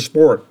into the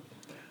sport.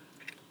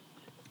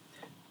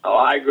 Oh,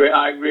 I agree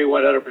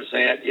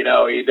 100%.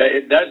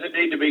 It doesn't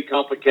need to be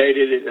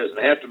complicated. It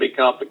doesn't have to be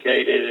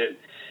complicated. And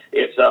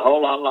it's a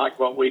whole lot like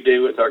what we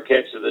do with our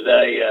Catch of the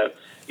Day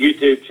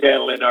YouTube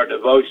channel in our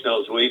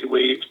devotionals.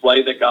 We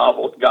explain the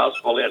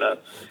gospel in a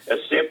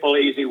simple,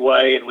 easy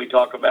way, and we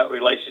talk about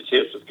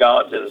relationships with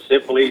God in a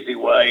simple, easy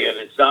way. And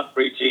it's not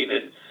preaching,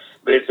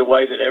 but it's a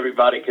way that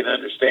everybody can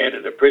understand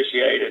and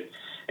appreciate it,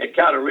 and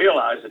kind of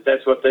realize that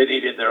that's what they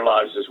need in their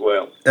lives as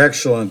well.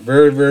 Excellent.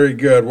 Very, very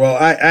good. Well,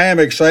 I am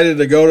excited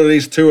to go to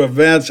these two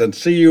events and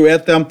see you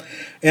at them.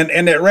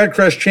 And that Red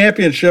Crest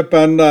Championship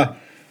on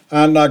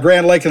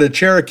Grand Lake of the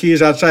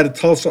Cherokees outside of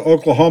Tulsa,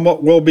 Oklahoma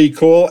will be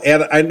cool.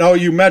 And I know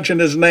you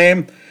mentioned his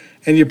name,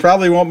 and you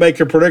probably won't make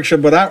a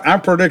prediction, but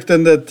I'm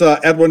predicting that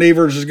Edwin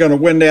Evers is going to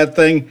win that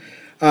thing.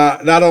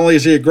 Not only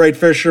is he a great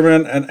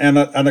fisherman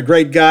and a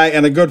great guy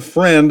and a good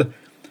friend,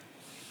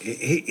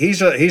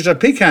 he's a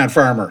pecan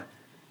farmer.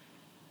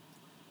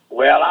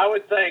 Well, I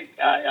would think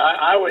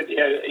I would,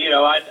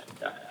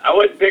 I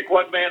wouldn't pick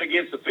one man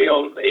against the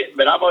field,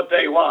 but I'm going to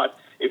tell you what,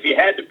 if you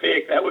had to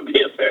pick, that would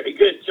be a very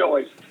good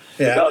choice.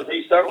 Yeah. Because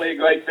he's certainly a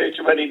great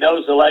fisherman. He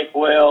knows the lake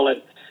well,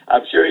 and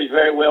I'm sure he's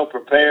very well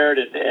prepared,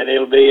 and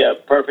it'll be a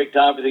perfect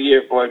time of the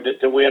year for him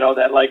to win on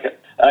that lake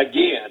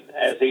again,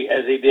 as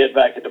he did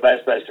back at the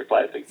Bassmaster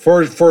Classic.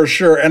 For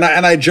sure. And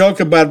I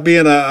joke about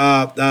being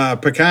a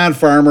pecan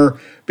farmer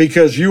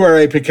because you are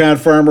a pecan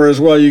farmer as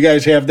well. You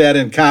guys have that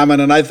in common,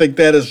 and I think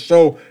that is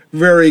so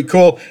very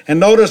cool. And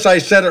notice I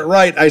said it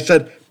right. I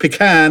said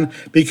pecan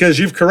because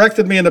you've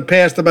corrected me in the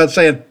past about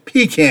saying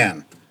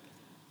pecan.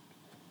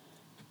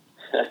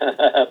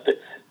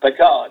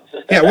 Pecans.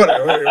 Yeah.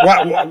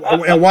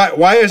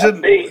 Why is it?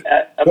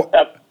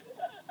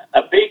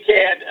 A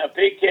pecan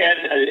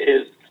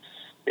is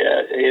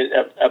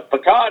a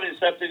pecan is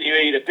something you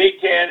eat. A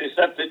pecan is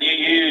something you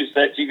use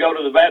that you go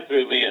to the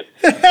bathroom in.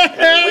 And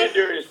a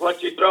winder is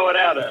what you throw it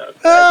out of.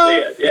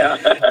 That's it. Yeah.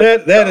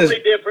 That totally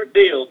is different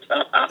deal.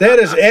 That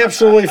is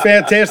absolutely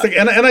fantastic.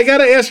 And I got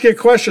to ask you a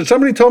question.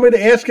 Somebody told me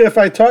to ask you if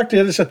I talked to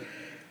you. They said,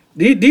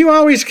 do you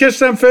always kiss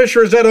them fish,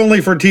 or is that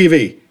only for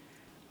TV?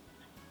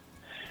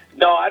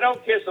 No, I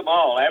don't kiss them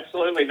all.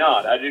 Absolutely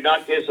not. I do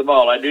not kiss them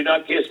all. I do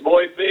not kiss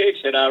boy fish,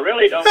 and I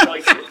really don't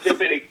really kiss too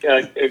many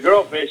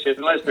girl fish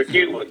unless they're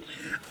cute ones.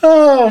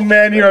 Oh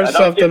man, you're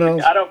something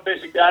else. I don't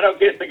kiss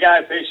the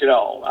guy fish at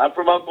all. I'm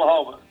from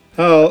Oklahoma.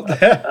 Oh,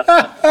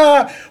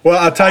 well,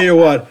 I'll tell you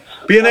what.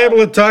 Being able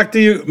to talk to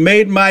you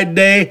made my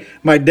day.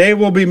 My day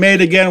will be made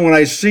again when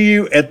I see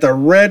you at the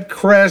Red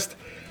Crest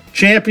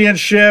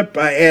Championship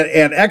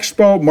and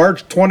Expo,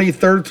 March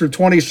 23rd through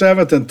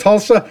 27th in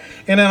Tulsa.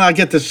 And then I'll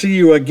get to see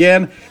you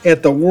again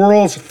at the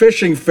World's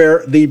Fishing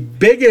Fair, the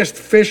biggest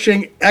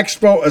fishing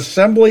expo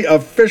assembly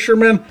of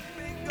fishermen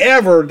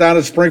ever down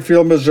in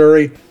Springfield,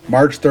 Missouri,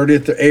 March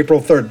 30th to April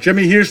 3rd.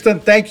 Jimmy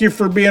Houston, thank you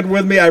for being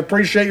with me. I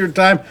appreciate your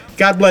time.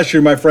 God bless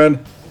you, my friend.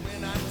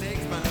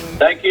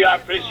 Thank you. I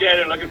appreciate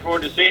it. Looking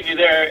forward to seeing you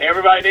there.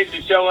 Everybody needs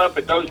to show up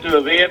at those two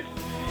events,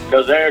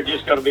 because they're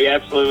just going to be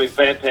absolutely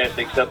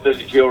fantastic, something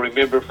that you'll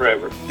remember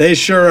forever. They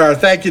sure are.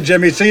 Thank you,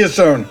 Jimmy. See you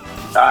soon.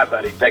 All right,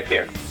 buddy. Take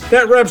care.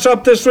 That wraps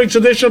up this week's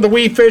edition of the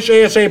We Fish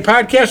ASA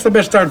podcast, the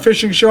best darn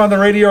fishing show on the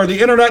radio or the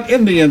internet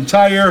in the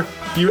entire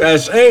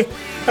USA.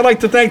 I'd like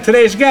to thank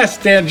today's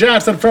guest, Dan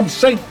Johnson from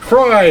St.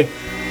 Croix,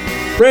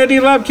 Randy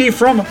Lemke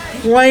from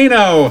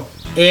Plano,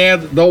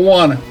 and the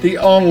one, the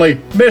only,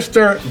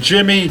 Mr.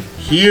 Jimmy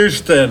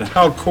Houston.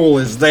 How cool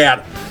is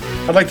that?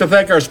 I'd like to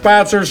thank our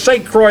sponsors,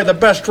 St. Croix, the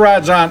best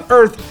rods on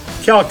earth,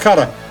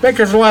 Calcutta,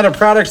 makers of a line of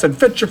products that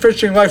fit your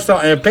fishing lifestyle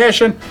and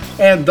passion,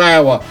 and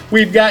Daiwa.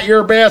 We've got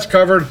your bass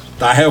covered,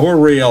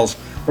 Daiwa Reels.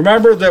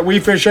 Remember that We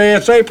Fish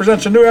ASA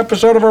presents a new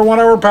episode of our 1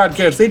 hour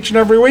podcast each and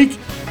every week.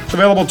 It's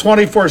available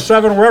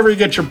 24/7 wherever you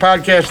get your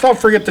podcasts. Don't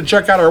forget to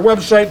check out our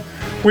website,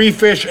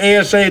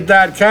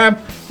 wefishasa.com.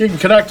 You can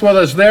connect with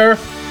us there,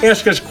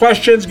 ask us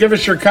questions, give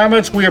us your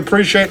comments. We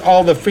appreciate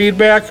all the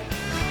feedback.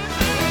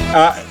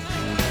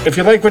 If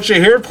you like what you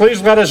hear,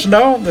 please let us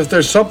know. If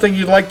there's something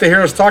you'd like to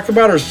hear us talk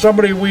about or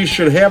somebody we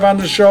should have on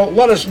the show,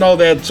 let us know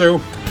that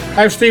too.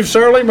 I'm Steve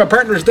Sarley. My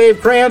partner is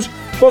Dave Kranz.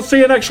 We'll see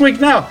you next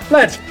week. Now,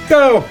 let's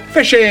go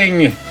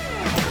fishing.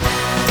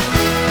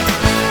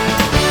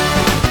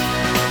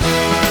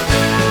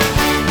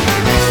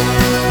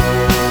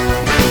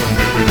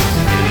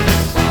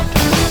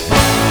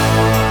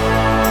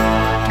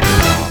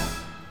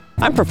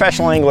 I'm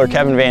professional angler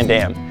Kevin Van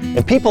Dam,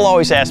 and people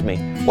always ask me,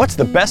 what's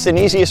the best and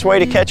easiest way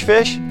to catch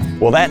fish?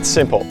 Well, that's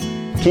simple.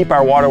 Keep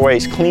our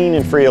waterways clean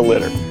and free of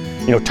litter.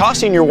 You know,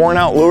 tossing your worn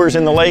out lures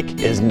in the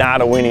lake is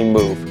not a winning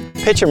move.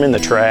 Pitch them in the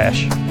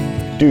trash.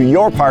 Do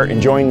your part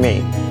and join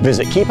me.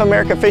 Visit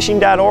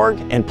keepamericafishing.org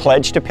and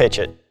pledge to pitch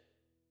it.